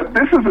 But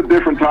this is a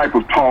different type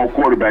of tall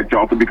quarterback,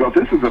 Charlton, because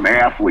this is an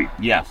athlete.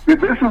 Yes. This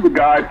is a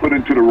guy put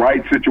into the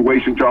right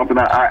situation, Charlton.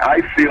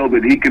 I feel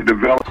that he could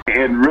develop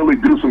and really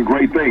do some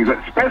great things,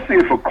 especially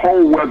if a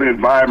cold weather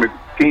environment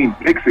team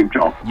picks him,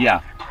 Charlton.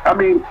 Yeah. I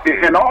mean,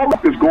 and all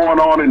of this going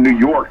on in New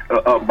York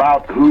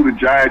about who the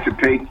Giants should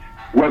take,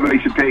 whether they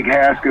should take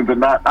Haskins or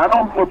not. I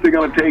don't know if they're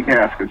going to take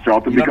Haskins,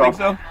 Charlton, because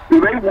so?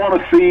 Do they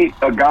want to see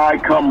a guy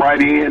come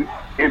right in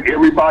and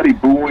everybody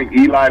booing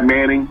Eli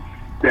Manning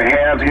to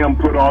have him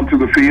put onto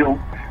the field?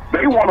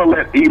 They want to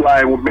let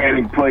Eli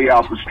Manning play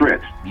out the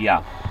stretch.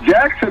 Yeah.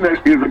 Jackson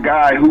is a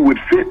guy who would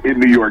fit in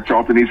New York,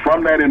 Charlton. He's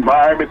from that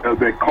environment of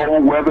that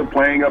cold weather,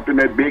 playing up in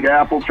that Big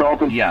Apple,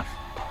 Charlton. Yes.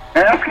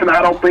 Haskins,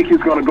 I don't think he's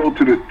going to go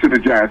to the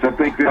Giants. I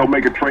think they'll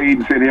make a trade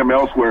and send him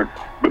elsewhere.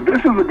 But this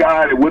is a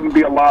guy that wouldn't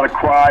be a lot of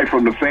cry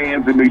from the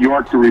fans in New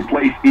York to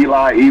replace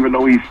Eli, even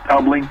though he's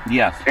stumbling.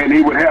 Yes. And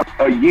he would have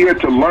a year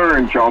to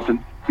learn,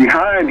 Charlton,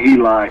 behind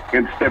Eli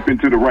and step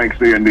into the ranks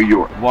there in New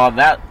York. Well,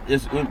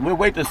 we'll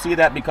wait to see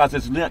that because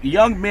it's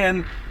young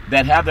men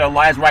that have their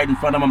lives right in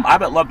front of them. I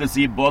would love to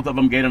see both of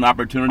them get an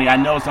opportunity. I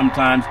know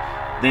sometimes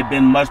they've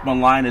been much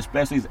maligned,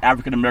 especially as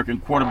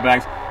African-American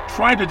quarterbacks,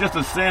 trying to just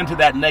ascend to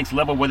that next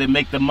level where they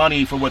make the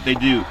money for what they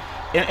do.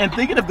 And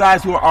thinking of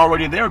guys who are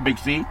already there, Big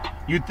C,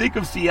 you think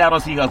of Seattle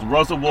Seahawks,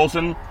 Russell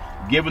Wilson,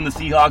 giving the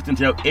Seahawks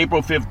until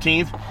April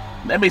 15th.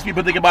 That makes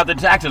people think about the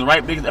taxes,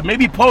 right? Because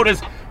maybe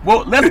POTUS.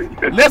 Well,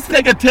 let's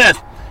take a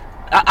test.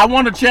 I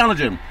want to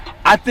challenge him.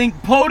 I think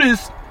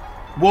POTUS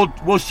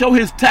will show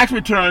his tax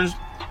returns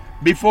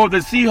before the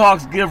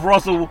Seahawks give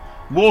Russell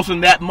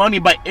Wilson that money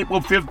by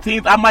April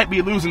 15th. I might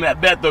be losing that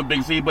bet, though,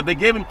 Big C, but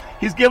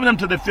he's giving him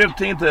to the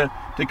 15th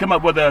to come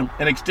up with an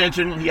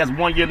extension. He has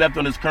 1 year left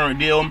on his current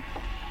deal.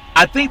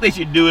 I think they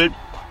should do it.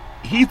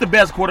 He's the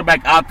best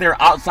quarterback out there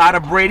outside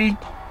of Brady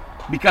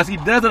because he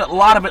does a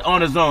lot of it on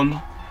his own.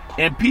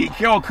 And Pete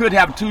Carroll could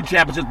have 2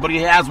 championships, but he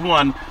has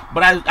 1.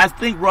 But I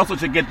think Russell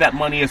should get that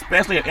money,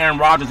 especially if Aaron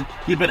Rodgers.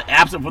 He's been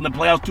absent from the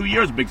playoffs 2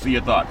 years, Big C.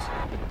 Your thoughts?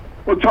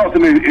 Well,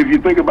 Charlton, if you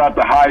think about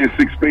the highest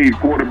 6-paid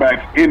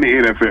quarterbacks in the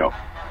NFL,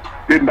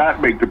 did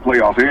not make the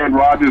playoffs. Aaron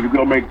Rodgers is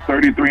going to make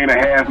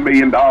 $33.5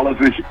 million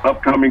this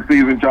upcoming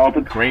season,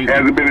 Charlton. Crazy.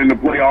 Hasn't been in the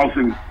playoffs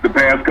in the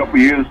past couple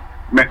of years.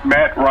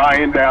 Matt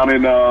Ryan down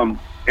in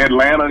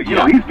Atlanta, you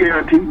know, he's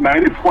guaranteed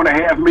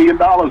 $94.5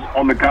 million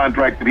on the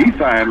contract that he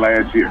signed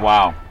last year.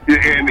 Wow.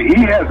 And he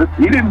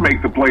didn't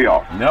make the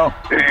playoffs. No.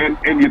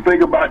 And you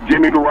think about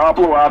Jimmy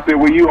Garoppolo out there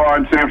where you are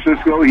in San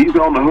Francisco, he's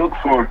on the hook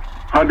for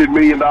 $100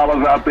 million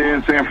out there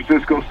in San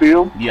Francisco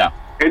still. Yeah.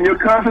 And your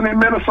cousin in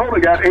Minnesota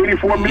got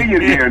 $84 million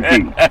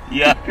guaranteed.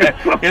 Yeah.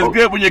 So, it's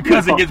good when your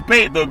cousin gets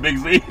paid, though, Big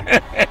Z.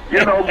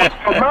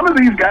 So none of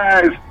these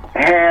guys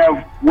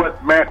have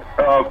what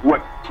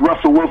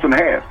Russell Wilson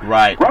has.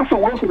 Right.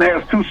 Russell Wilson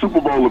has 2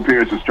 Super Bowl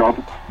appearances,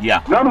 Charlton.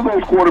 Yeah. None of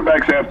those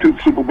quarterbacks have 2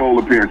 Super Bowl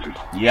appearances.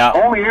 Yeah.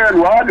 Only Aaron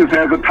Rodgers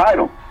has a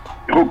title.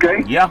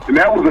 Okay? Yeah. And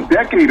that was a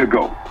decade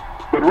ago.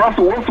 But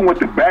Russell Wilson went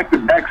to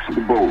back-to-back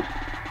Super Bowls.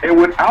 And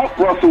without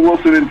Russell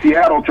Wilson in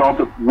Seattle,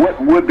 Charlton,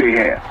 what would they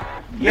have?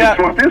 Yeah. And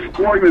so if this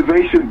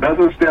organization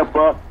doesn't step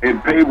up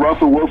and pay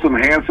Russell Wilson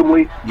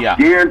handsomely,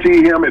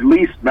 guarantee him at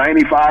least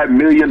 $95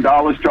 million,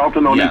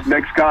 Charlton, on his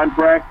next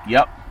contract,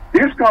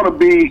 it's going to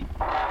be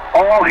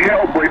all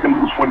hell breaking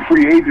loose when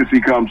free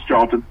agency comes,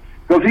 Charlton,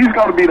 because he's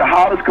going to be the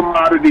hottest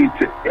commodity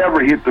to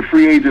ever hit the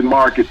free agent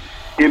market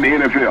in the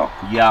NFL.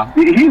 Yeah.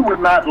 He would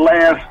not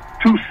last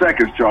 2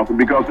 seconds, Charlton,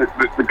 because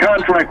the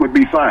contract would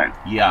be signed.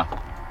 Yeah,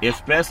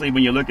 especially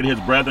when you look at his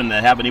brethren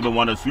that haven't even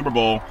won a Super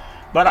Bowl.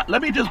 But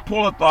let me just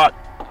pull a thought.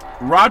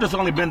 Rodgers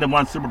only been to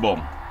 1 Super Bowl.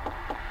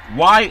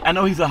 Why? I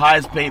know he's the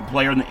highest paid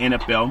player in the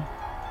NFL,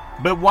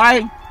 but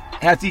why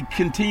has he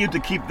continued to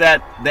keep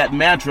that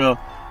mantra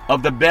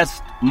of the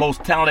best,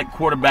 most talented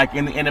quarterback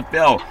in the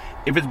NFL?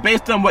 If it's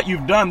based on what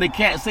you've done, they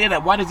can't say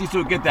that. Why does he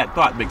still get that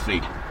thought, Big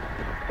C?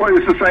 Well,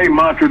 it's the same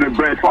mantra that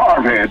Brett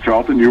Favre had,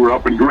 Charlton. You were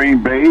up in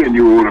Green Bay, and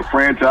you were with a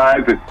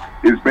franchise that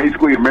is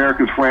basically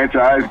America's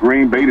franchise,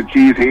 Green Bay, the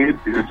Cheesehead.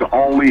 It's the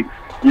only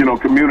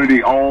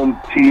community-owned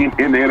team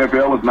in the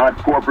NFL. Is not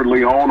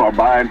corporately owned or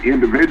by an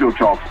individual,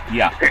 Charlton.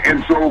 Yeah.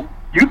 And so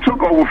you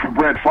took over for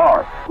Brett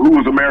Favre, who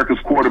was America's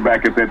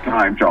quarterback at that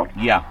time, Charlton.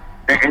 Yeah.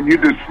 And you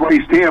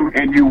displaced him,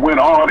 and you went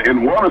on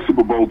and won a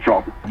Super Bowl,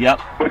 Charlton. Yep.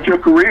 But your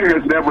career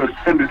has never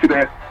ascended to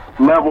that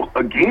level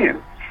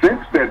again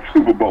since that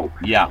Super Bowl.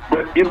 Yeah.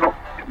 But,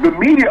 the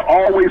media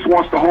always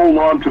wants to hold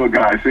on to a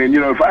guy, saying,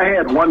 if I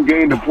had one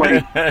game to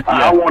play,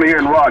 I want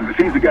Aaron Rodgers.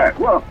 He's the guy.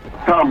 Well,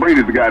 Tom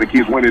Brady's the guy that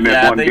keeps winning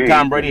that one game. I think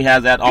Tom Brady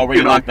has that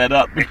already locked that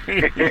up.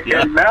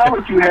 And now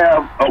that you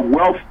have a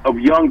wealth of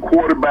young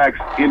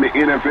quarterbacks in the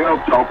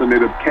NFL, Charlton,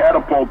 that have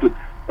catapulted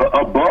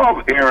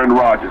above Aaron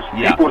Rodgers,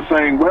 people are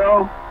saying,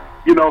 well,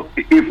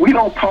 if we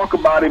don't talk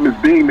about him as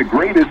being the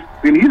greatest,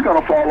 then he's going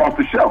to fall off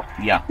the shelf.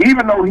 Yeah.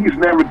 Even though he's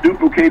never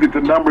duplicated the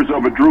numbers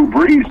of a Drew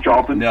Brees,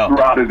 Charlton,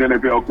 throughout his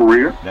NFL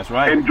career. That's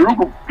right. And Drew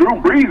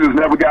Brees has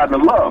never gotten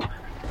the love.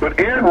 But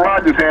Aaron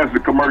Rodgers has the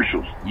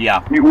commercials.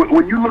 Yeah.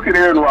 When you look at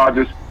Aaron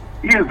Rodgers,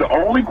 he is the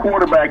only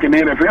quarterback in the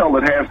NFL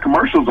that has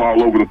commercials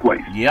all over the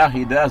place. Yeah,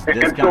 he does.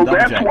 And so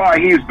that's why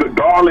he's the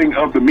darling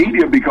of the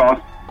media, because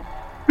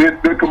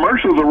the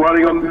commercials are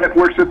running on the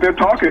networks that they're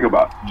talking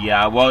about.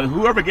 Yeah, well,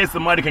 whoever gets the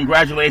money,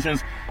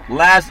 congratulations.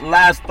 Last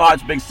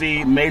thoughts, Big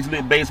C, Major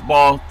League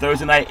Baseball,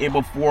 Thursday night,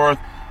 April 4th.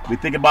 We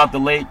think about the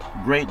late,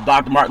 great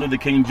Dr. Martin Luther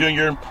King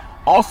Jr.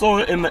 Also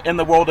in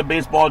the world of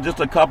baseball, just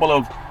a couple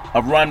of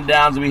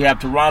rundowns. We have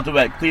Toronto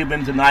at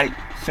Cleveland tonight,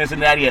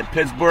 Cincinnati at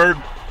Pittsburgh,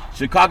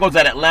 Chicago's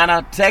at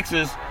Atlanta,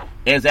 Texas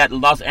is at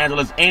Los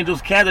Angeles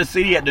Angels, Kansas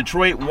City at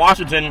Detroit,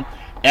 Washington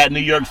at New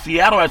York,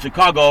 Seattle at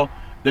Chicago,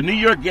 the New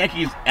York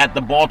Yankees at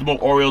the Baltimore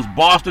Orioles,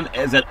 Boston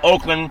is at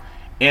Oakland,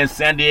 and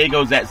San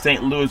Diego's at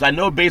St. Louis. I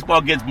know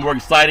baseball gets more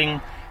exciting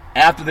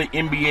after the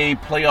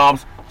NBA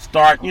playoffs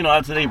start,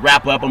 after they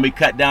wrap up and we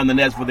cut down the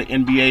nets for the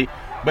NBA.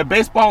 But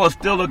baseball is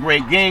still a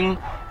great game.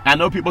 I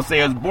know people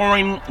say it's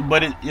boring,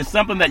 but it's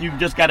something that you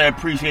just got to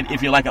appreciate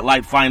if you like it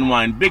like fine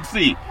wine. Big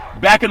C,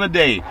 back in the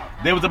day,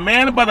 there was a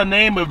man by the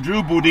name of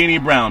Drew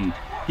Boudini Brown.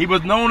 He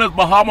was known as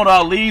Muhammad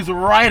Ali's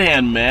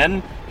right-hand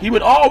man. He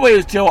would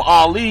always tell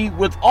Ali,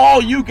 with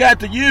all you got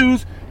to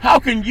use, how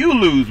can you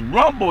lose?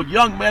 Rumble,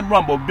 young man,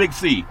 rumble. Big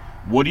C,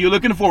 what are you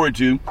looking forward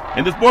to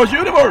in the sports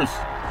universe?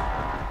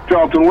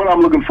 Charlton, what I'm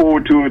looking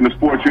forward to in the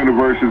sports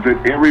universe is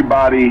that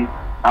everybody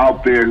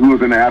out there who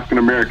is an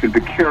African-American to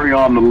carry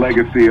on the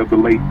legacy of the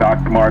late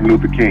Dr. Martin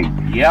Luther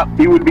King. Yep.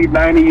 He would be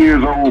 90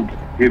 years old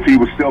if he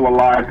was still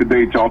alive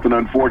today, Charlton.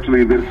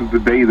 Unfortunately, this is the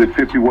day that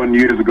 51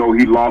 years ago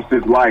he lost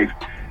his life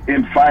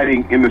in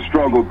fighting in the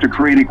struggle to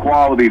create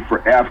equality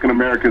for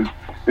African-Americans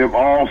of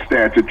all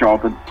stature,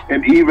 Charlton,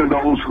 and even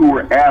those who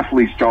are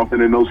athletes,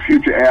 Charlton, and those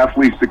future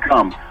athletes to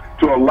come,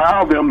 to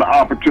allow them the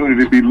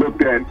opportunity to be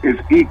looked at as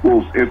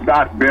equals, if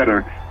not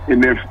better, in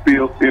their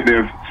field, in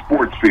their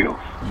sports fields.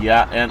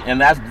 Yeah,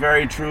 and that's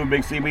very true,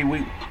 Big C.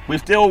 We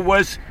still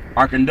wish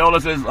our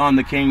condolences on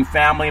the King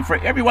family. For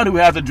everyone who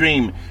has a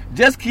dream,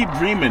 just keep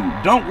dreaming.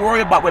 Don't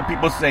worry about what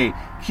people say.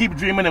 Keep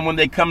dreaming, and when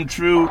they come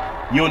true,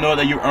 you'll know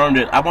that you earned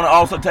it. I want to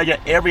also tell you,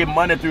 every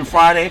Monday through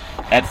Friday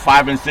at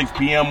 5 and 6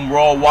 p.m.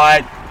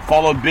 worldwide,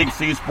 follow Big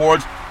C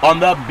Sports on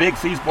the Big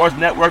C Sports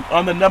Network,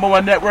 on the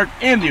 #1 network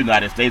in the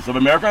United States of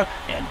America.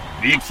 And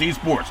Big C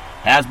Sports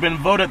has been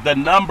voted the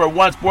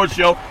 #1 sports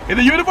show in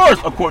the universe,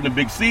 according to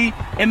Big C.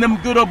 And them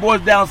good old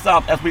boys down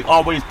south, as we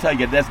always tell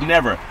you, that's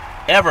never,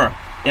 ever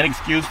an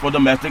excuse for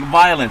domestic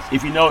violence.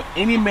 If you know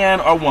any man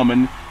or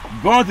woman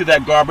going through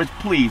that garbage,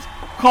 please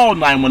call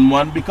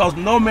 911, because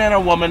no man or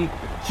woman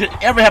should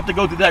ever have to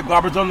go through that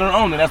garbage on their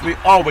own. And as we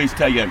always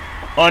tell you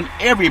on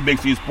every Big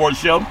C Sports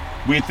show,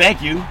 we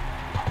thank you,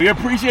 we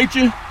appreciate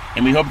you,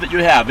 and we hope that you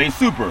have a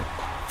super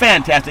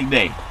fantastic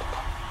day.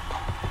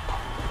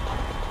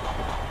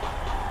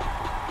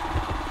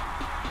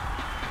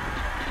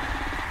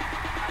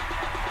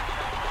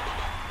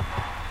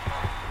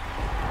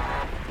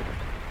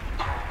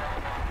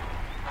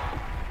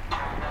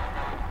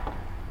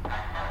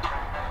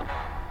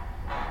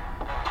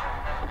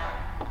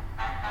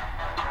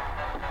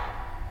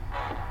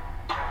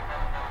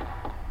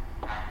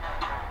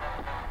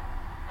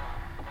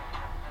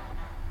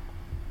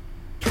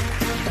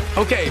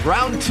 Okay,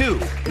 round two.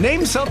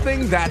 Name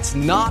something that's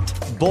not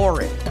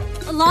boring.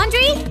 A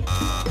laundry?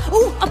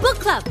 Ooh, a book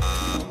club.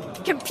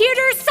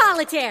 Computer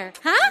solitaire,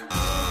 huh?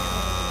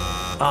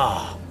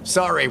 Ah,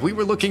 sorry, we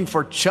were looking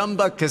for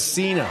Chumba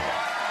Casino.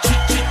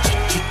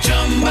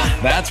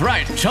 That's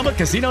right,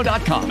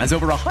 ChumbaCasino.com has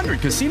over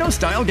 100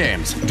 casino-style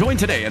games. Join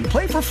today and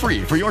play for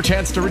free for your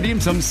chance to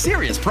redeem some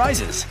serious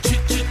prizes.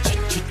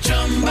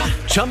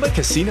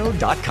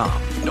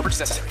 ChumbaCasino.com. No purchase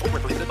necessary. Void where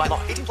prohibited by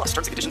law. 18+ terms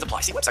and conditions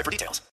apply. See website for details.